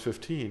in verse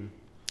 15,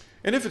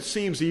 and if it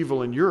seems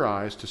evil in your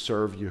eyes to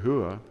serve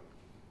Yahuah,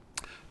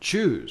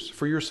 choose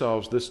for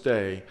yourselves this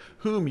day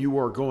whom you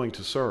are going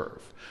to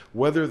serve,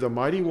 whether the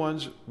mighty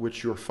ones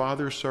which your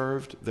fathers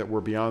served that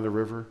were beyond the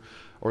river,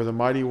 or the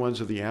mighty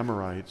ones of the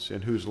Amorites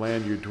in whose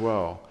land you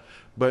dwell.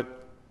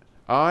 But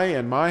I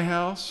and my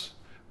house,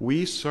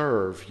 we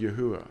serve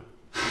Yahuah.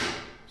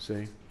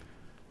 See?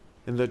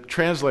 And the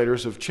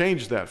translators have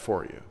changed that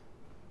for you.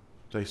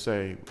 They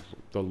say,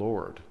 the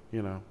Lord,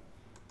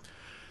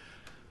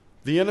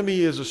 The enemy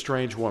is a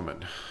strange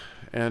woman,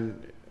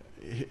 and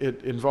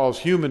it involves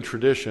human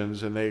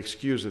traditions, and they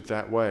excuse it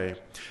that way.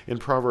 In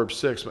Proverbs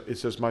 6, it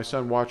says, my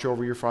son, watch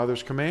over your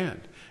father's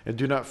command, and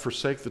do not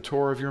forsake the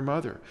Torah of your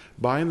mother.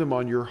 Bind them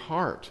on your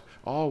heart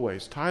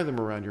always. Tie them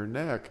around your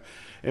neck.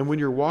 And when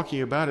you're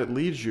walking about, it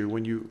leads you.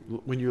 When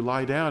you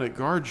lie down, it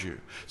guards you.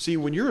 See,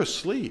 when you're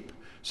asleep,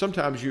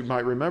 sometimes you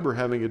might remember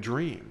having a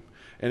dream.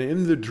 And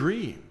in the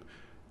dream,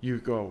 you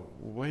go,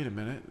 wait a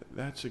minute,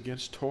 that's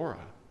against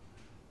Torah.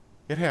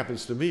 It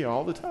happens to me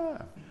all the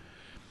time.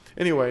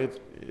 Anyway,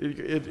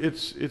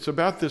 it's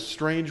about this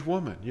strange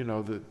woman,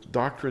 the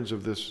doctrines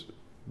of this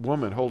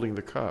woman holding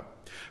the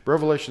cup.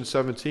 Revelation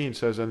 17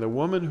 says, and the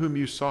woman whom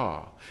you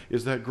saw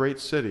is that great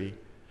city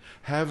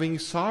having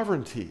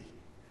sovereignty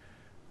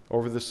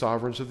over the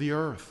sovereigns of the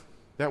earth.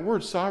 That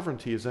word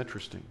sovereignty is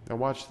interesting. Now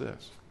watch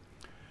this.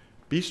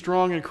 Be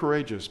strong and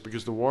courageous,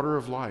 because the water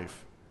of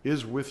life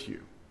is with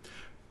you.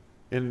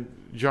 In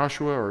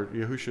Joshua, or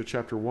Yahuah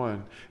chapter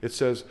 1, it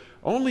says,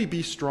 only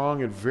be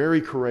strong and very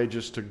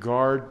courageous to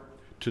guard,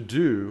 to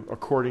do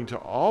according to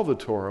all the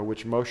Torah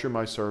which Moshe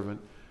my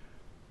servant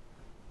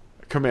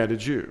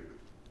commanded you.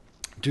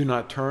 Do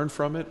not turn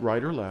from it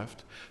right or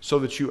left, so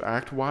that you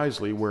act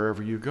wisely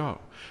wherever you go.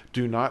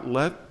 Do not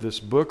let this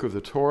book of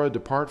the Torah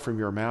depart from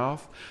your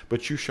mouth,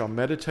 but you shall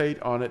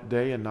meditate on it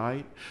day and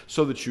night,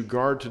 so that you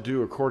guard to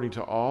do according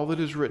to all that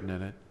is written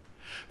in it.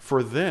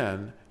 For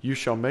then you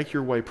shall make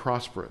your way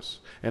prosperous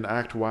and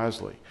act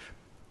wisely.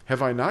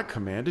 Have I not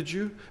commanded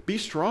you? Be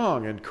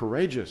strong and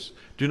courageous.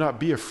 Do not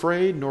be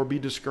afraid nor be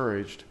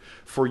discouraged,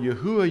 for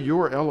Yahuwah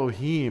your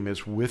Elohim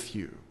is with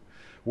you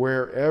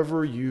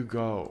wherever you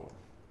go.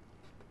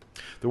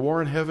 The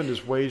war in heaven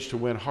is waged to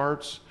win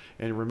hearts,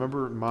 and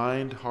remember,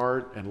 mind,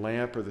 heart, and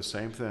lamp are the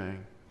same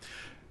thing.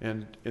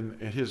 And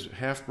his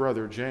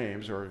half-brother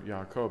James, or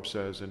Yaakov,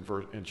 says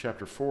in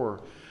chapter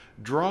 4,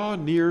 draw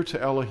near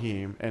to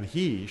Elohim, and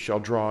he shall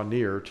draw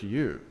near to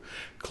you.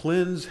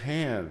 Cleanse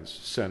hands,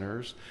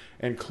 sinners,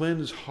 and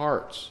cleanse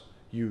hearts,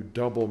 you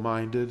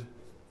double-minded.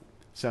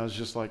 Sounds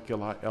just like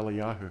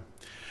Eliyahu.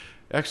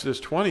 Exodus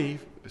 20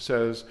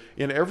 says,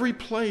 in every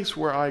place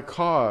where I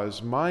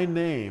cause my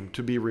name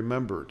to be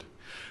remembered,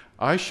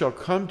 I shall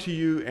come to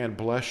you and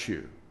bless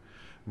you.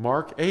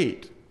 Mark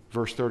 8,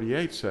 verse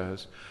 38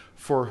 says,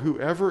 for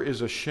whoever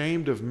is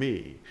ashamed of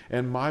me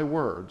and my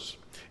words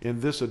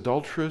in this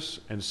adulterous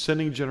and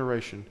sinning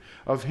generation,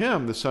 of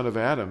him the son of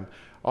Adam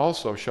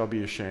also shall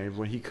be ashamed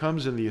when he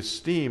comes in the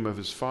esteem of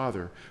his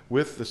Father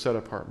with the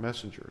set-apart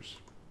messengers.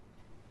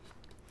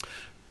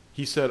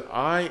 He said,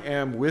 I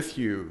am with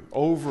you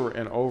over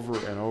and over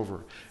and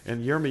over.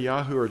 And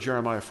Yirmiyahu, or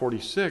Jeremiah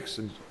 46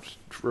 and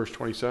verse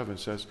 27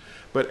 says,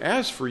 but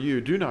as for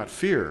you, do not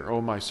fear, O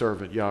my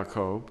servant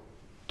Yaakov,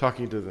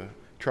 talking to the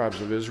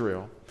tribes of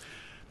Israel,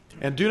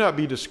 and do not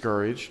be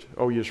discouraged,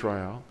 O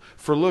Israel,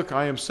 for look,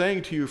 I am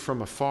saying to you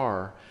from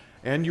afar,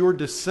 and your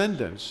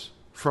descendants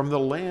from the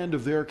land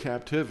of their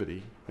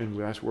captivity, and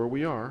that's where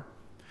we are,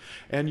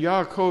 and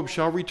Yaakov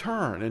shall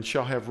return and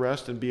shall have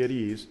rest and be at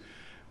ease,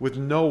 with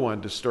no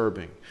one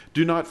disturbing.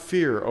 Do not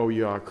fear, O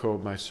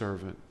Yaakov, my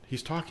servant.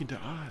 He's talking to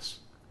us.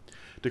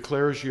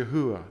 Declares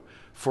Yahuwah,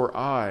 for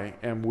I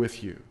am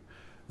with you.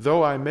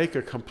 Though I make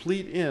a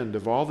complete end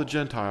of all the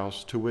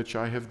Gentiles to which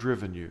I have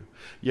driven you,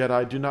 yet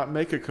I do not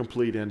make a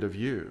complete end of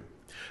you.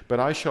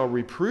 But I shall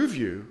reprove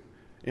you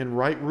in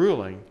right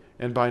ruling,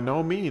 and by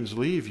no means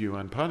leave you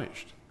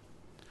unpunished.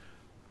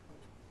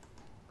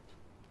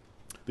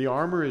 The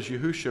armor is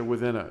Yahusha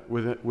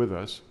with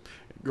us,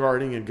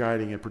 guarding and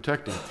guiding and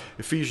protecting.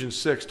 Ephesians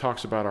 6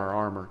 talks about our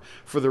armor.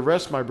 For the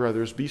rest, my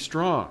brothers, be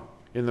strong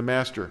in the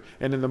Master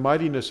and in the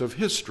mightiness of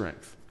his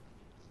strength.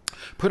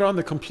 Put on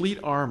the complete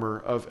armor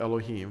of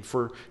Elohim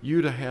for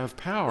you to have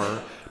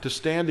power to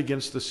stand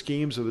against the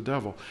schemes of the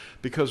devil,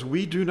 because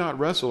we do not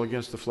wrestle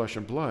against the flesh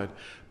and blood,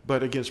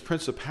 but against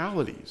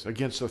principalities,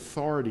 against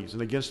authorities,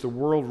 and against the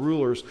world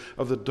rulers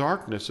of the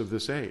darkness of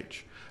this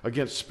age,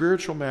 against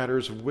spiritual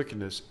matters of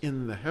wickedness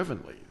in the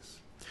heavenlies.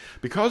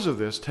 Because of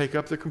this, take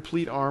up the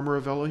complete armor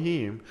of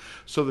Elohim,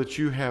 so that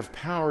you have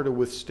power to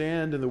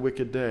withstand in the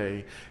wicked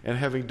day, and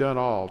having done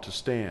all, to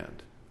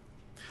stand.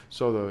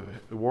 So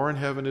the war in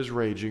heaven is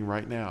raging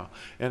right now.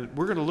 And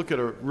we're going to look at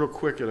real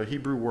quick at a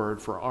Hebrew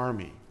word for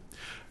army,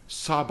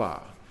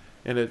 Sabah.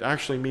 And it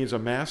actually means a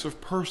mass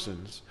of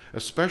persons,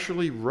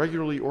 especially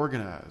regularly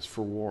organized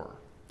for war.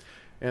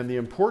 And the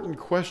important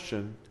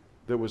question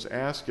that was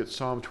asked at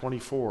Psalm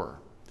 24,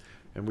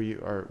 and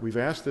we've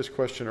asked this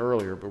question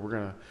earlier, but we're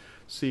going to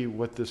see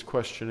what this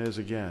question is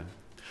again.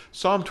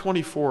 Psalm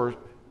 24,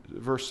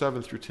 verse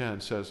 7 through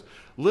 10 says,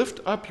 lift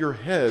up your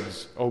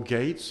heads, O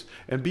gates,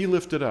 and be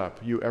lifted up,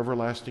 you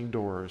everlasting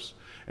doors,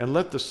 and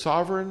let the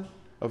sovereign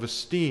of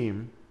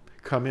esteem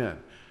come in.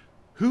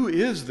 Who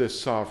is this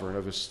sovereign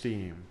of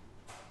esteem?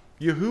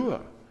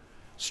 Yahuwah,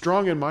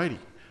 strong and mighty.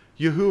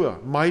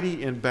 Yahuwah,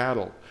 mighty in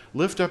battle.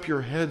 Lift up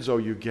your heads, O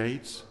you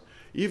gates.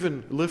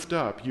 Even lift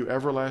up, you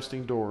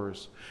everlasting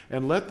doors,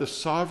 and let the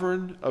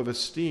sovereign of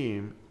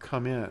esteem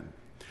come in.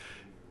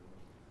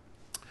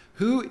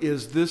 Who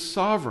is this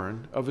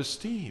sovereign of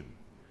esteem?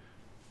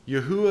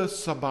 Yahuwah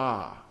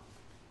Sabah.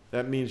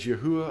 That means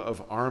Yahuwah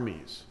of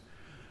armies.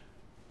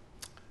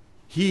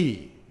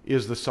 He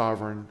is the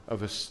sovereign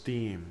of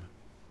esteem.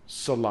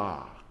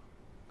 Salah.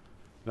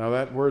 Now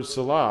that word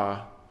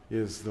Salah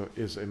is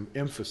an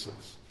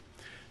emphasis.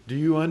 Do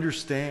you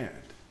understand?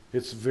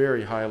 It's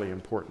very highly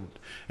important.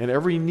 And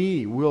every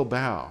knee will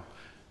bow.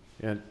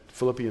 In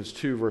Philippians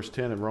 2, verse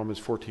 10, and Romans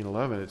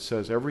 14:11, it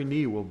says every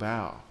knee will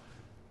bow.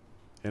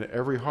 And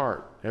every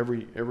heart,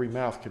 every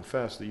mouth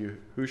confess that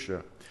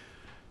Yahusha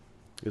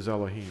is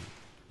Elohim.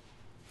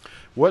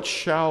 What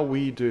shall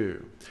we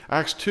do?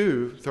 Acts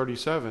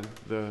 2:37,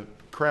 the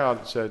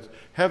crowd said,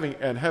 having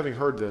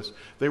heard this,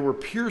 they were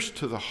pierced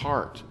to the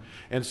heart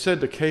and said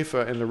to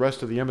Kepha and the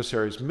rest of the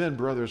emissaries, men,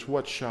 brothers,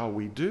 what shall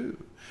we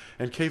do?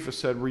 And Kepha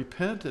said,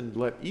 repent and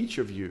let each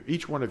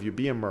one of you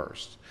be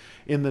immersed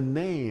in the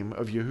name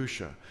of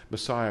Yahusha,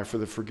 Messiah, for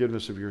the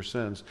forgiveness of your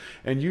sins,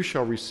 and you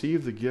shall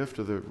receive the gift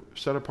of the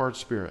set-apart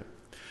Spirit.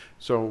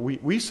 So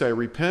we say,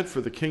 repent,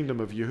 for the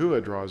kingdom of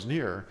Yahuwah draws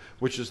near,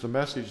 which is the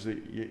message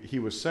that he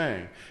was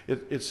saying.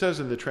 It says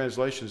in the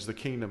translations, the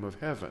kingdom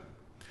of heaven,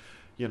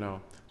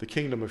 the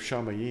kingdom of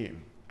Shamayim.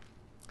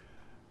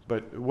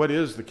 But what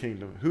is the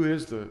kingdom? Who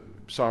is the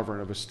sovereign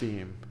of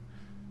esteem?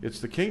 It's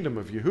the kingdom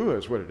of Yahuah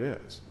is what it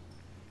is.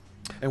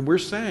 And we're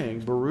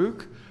saying,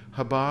 Baruch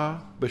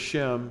haba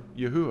b'shem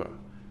Yahuah.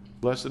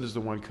 Blessed is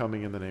the one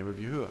coming in the name of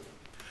Yahuah.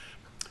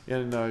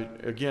 And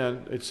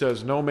again, it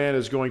says, no man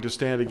is going to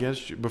stand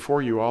against you,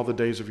 before you all the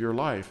days of your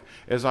life.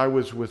 As I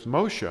was with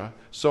Moshe,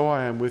 so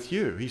I am with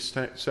you. He's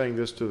saying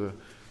this to the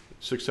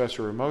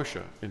successor of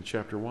Moshe in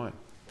chapter 1.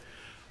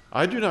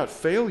 I do not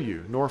fail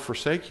you, nor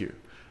forsake you.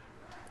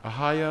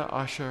 Ahaya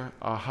asher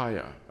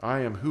ahaya. I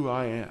am who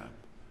I am.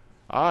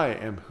 I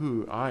am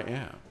who I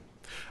am.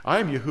 I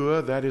am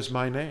Yahuah, that is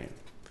my name.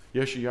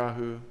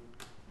 Yeshayahu,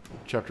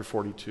 chapter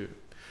 42.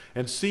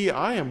 And see,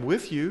 I am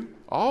with you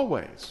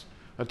always,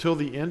 until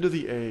the end of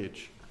the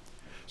age.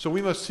 So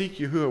we must seek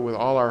Yahuah with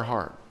all our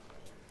heart.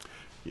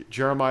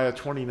 Jeremiah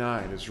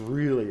 29 is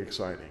really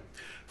exciting.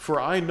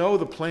 For I know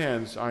the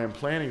plans I am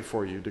planning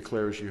for you,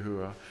 declares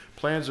Yahuah,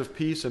 plans of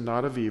peace and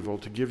not of evil,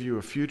 to give you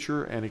a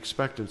future and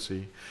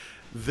expectancy.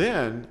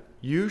 Then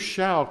you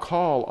shall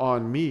call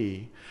on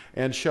me,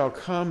 and shall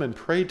come and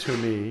pray to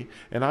me,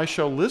 and I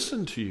shall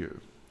listen to you.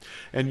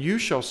 And you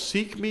shall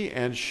seek me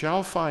and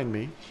shall find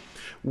me,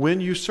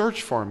 when you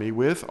search for me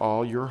with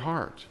all your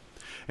heart.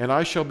 And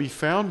I shall be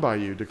found by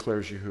you,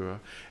 declares Yahuah,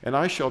 and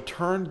I shall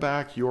turn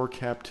back your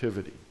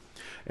captivity.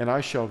 And I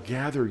shall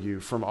gather you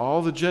from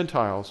all the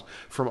Gentiles,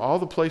 from all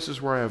the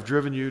places where I have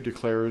driven you,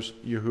 declares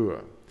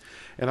Yahuah.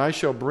 And I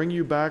shall bring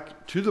you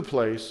back to the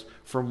place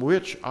from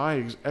which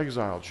I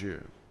exiled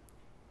you.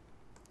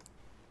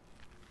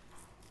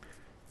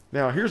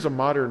 Now, here's a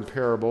modern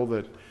parable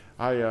that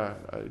I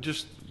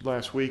just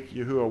last week,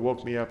 Yahuah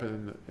woke me up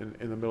in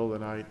the middle of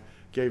the night,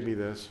 gave me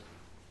this,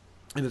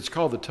 and it's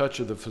called The Touch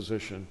of the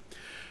Physician.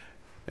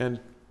 And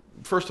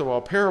first of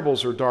all,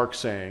 parables are dark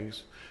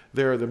sayings.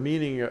 They're the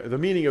meaning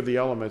of the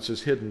elements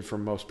is hidden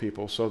from most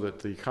people, so that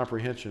the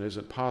comprehension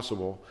isn't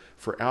possible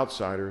for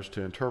outsiders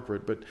to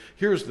interpret. But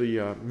here's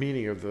the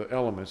meaning of the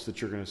elements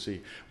that you're going to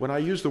see. When I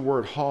use the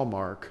word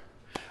hallmark,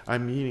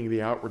 I'm meaning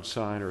the outward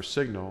sign or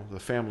signal, the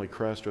family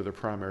crest or the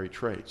primary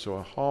trait. So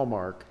a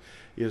hallmark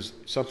is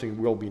something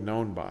we'll be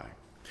known by.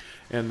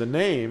 And the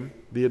name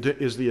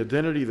is the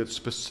identity that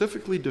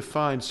specifically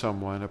defines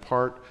someone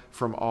apart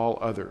from all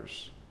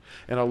others.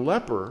 And a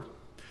leper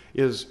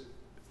is,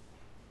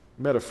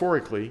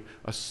 metaphorically,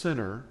 a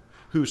sinner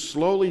who's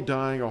slowly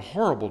dying a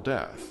horrible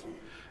death.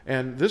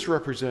 And this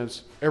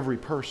represents every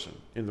person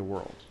in the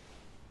world.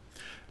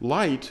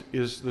 Light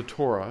is the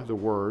Torah, the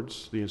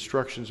words, the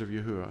instructions of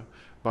Yahuah,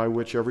 by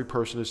which every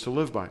person is to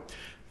live by.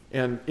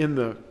 And in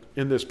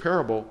this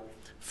parable,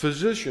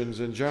 physicians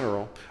in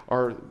general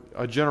are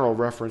a general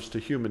reference to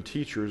human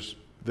teachers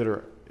that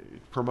are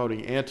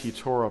promoting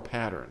anti-Torah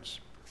patterns.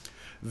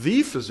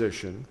 The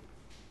physician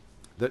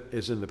that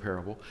is in the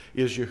parable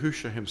is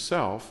Yahushua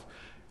himself,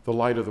 the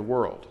light of the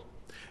world.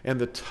 And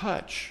the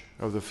touch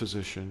of the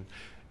physician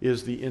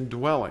is the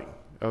indwelling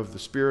of the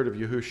Spirit of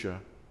Yahushua,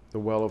 the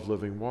well of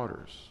living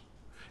waters.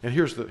 And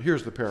here's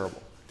the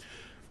parable.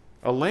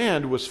 A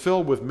land was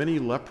filled with many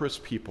leprous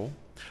people,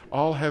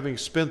 all having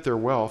spent their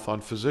wealth on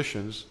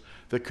physicians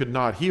that could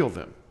not heal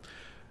them.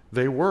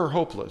 They were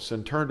hopeless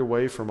and turned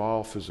away from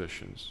all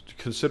physicians,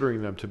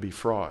 considering them to be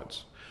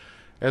frauds.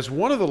 As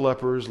one of the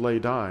lepers lay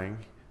dying,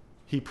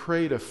 he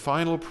prayed a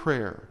final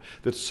prayer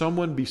that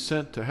someone be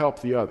sent to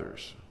help the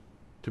others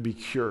to be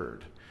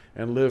cured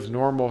and live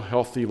normal,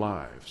 healthy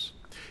lives.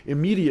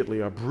 Immediately,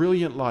 a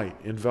brilliant light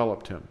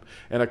enveloped him,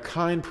 and a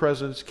kind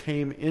presence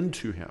came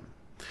into him.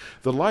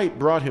 The light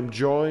brought him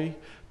joy,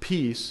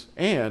 peace,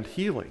 and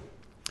healing.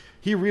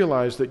 He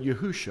realized that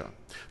Yahushua,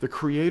 the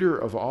creator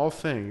of all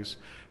things,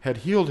 had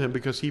healed him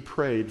because he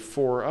prayed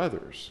for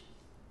others,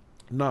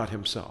 not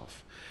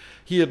himself.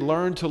 He had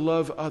learned to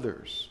love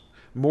others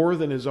more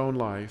than his own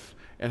life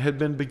and had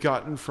been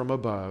begotten from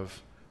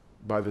above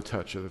by the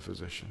touch of the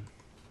physician.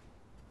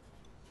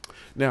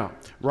 Now,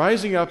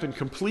 rising up in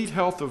complete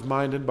health of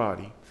mind and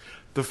body,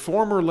 the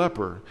former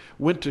leper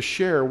went to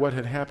share what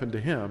had happened to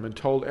him and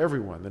told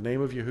everyone the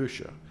name of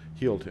Yahushua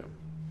healed him.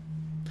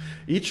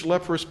 Each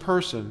leprous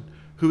person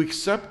who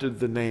accepted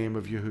the name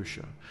of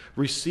Yahushua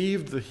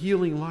received the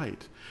healing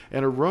light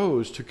and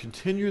arose to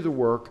continue the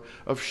work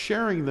of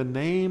sharing the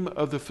name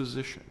of the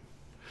physician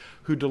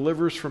who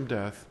delivers from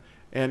death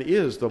and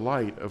is the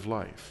light of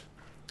life.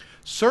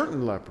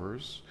 Certain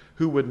lepers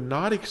who would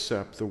not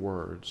accept the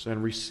words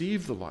and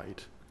receive the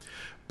light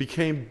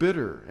became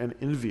bitter and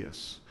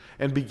envious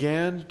and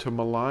began to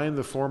malign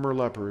the former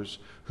lepers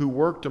who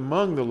worked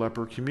among the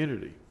leper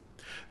community.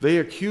 They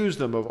accused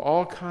them of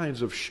all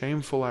kinds of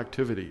shameful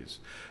activities,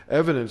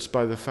 evidenced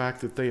by the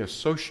fact that they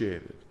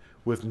associated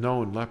with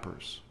known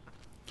lepers.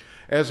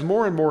 As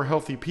more and more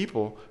healthy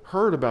people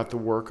heard about the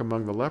work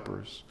among the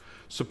lepers,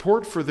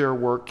 support for their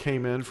work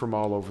came in from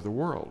all over the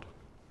world.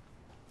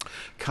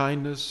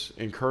 Kindness,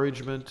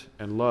 encouragement,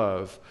 and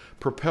love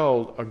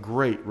propelled a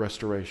great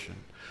restoration.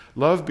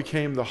 Love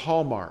became the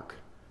hallmark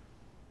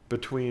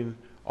between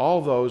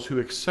all those who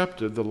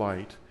accepted the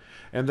light,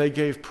 and they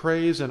gave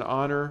praise and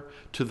honor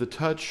to the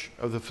touch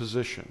of the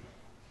physician,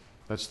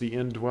 That's the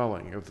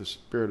indwelling of the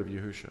Spirit of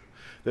Yahushua,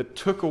 that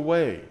took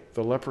away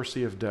the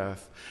leprosy of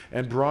death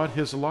and brought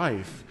his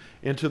life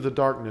into the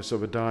darkness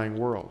of a dying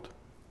world.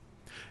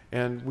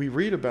 And we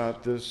read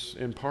about this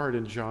in part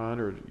in John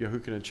or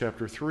Yahushua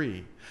chapter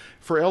 3.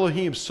 For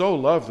Elohim so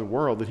loved the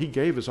world that he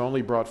gave his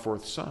only brought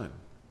forth Son,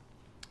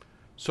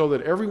 so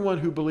that everyone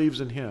who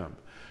believes in him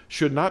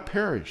should not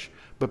perish,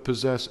 but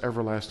possess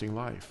everlasting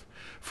life.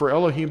 For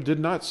Elohim did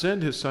not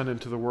send his Son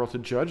into the world to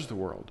judge the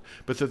world,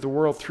 but that the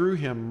world through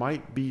him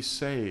might be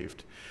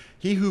saved.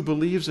 He who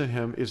believes in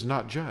him is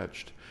not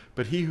judged,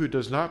 but he who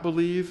does not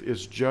believe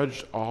is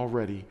judged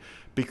already,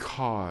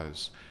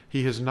 because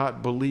he has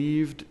not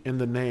believed in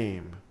the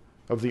name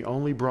of the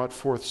only brought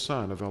forth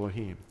Son of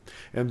Elohim.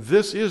 And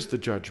this is the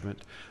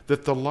judgment,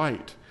 that the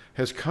light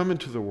has come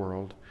into the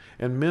world,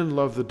 and men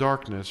love the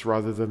darkness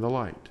rather than the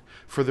light,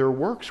 for their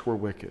works were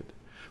wicked.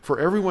 For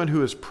everyone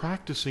who is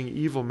practicing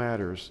evil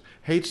matters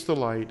hates the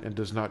light and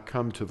does not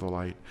come to the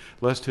light,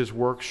 lest his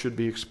works should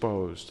be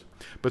exposed.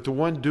 But the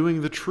one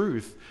doing the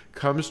truth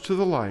comes to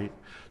the light,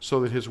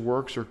 so that his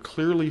works are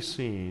clearly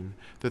seen,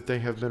 that they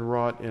have been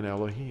wrought in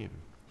Elohim.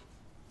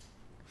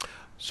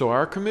 So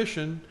our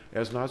commission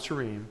as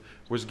Nazarene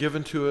was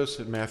given to us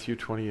in Matthew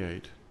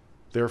 28.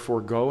 Therefore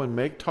go and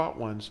make taught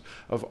ones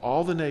of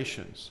all the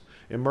nations,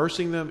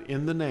 immersing them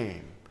in the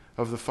name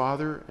of the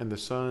Father and the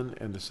Son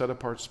and the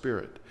set-apart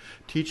Spirit,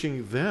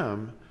 teaching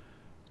them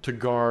to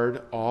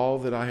guard all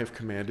that I have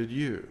commanded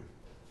you.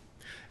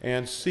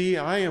 And see,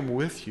 I am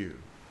with you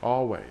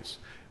always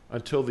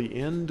until the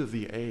end of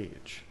the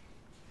age.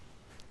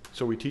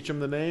 So we teach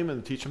them the name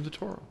and teach them the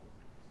Torah.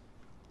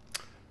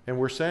 And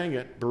we're saying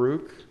it,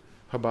 Baruch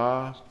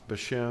haba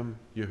b'shem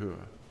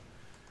Yahuah.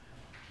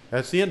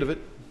 That's the end of it.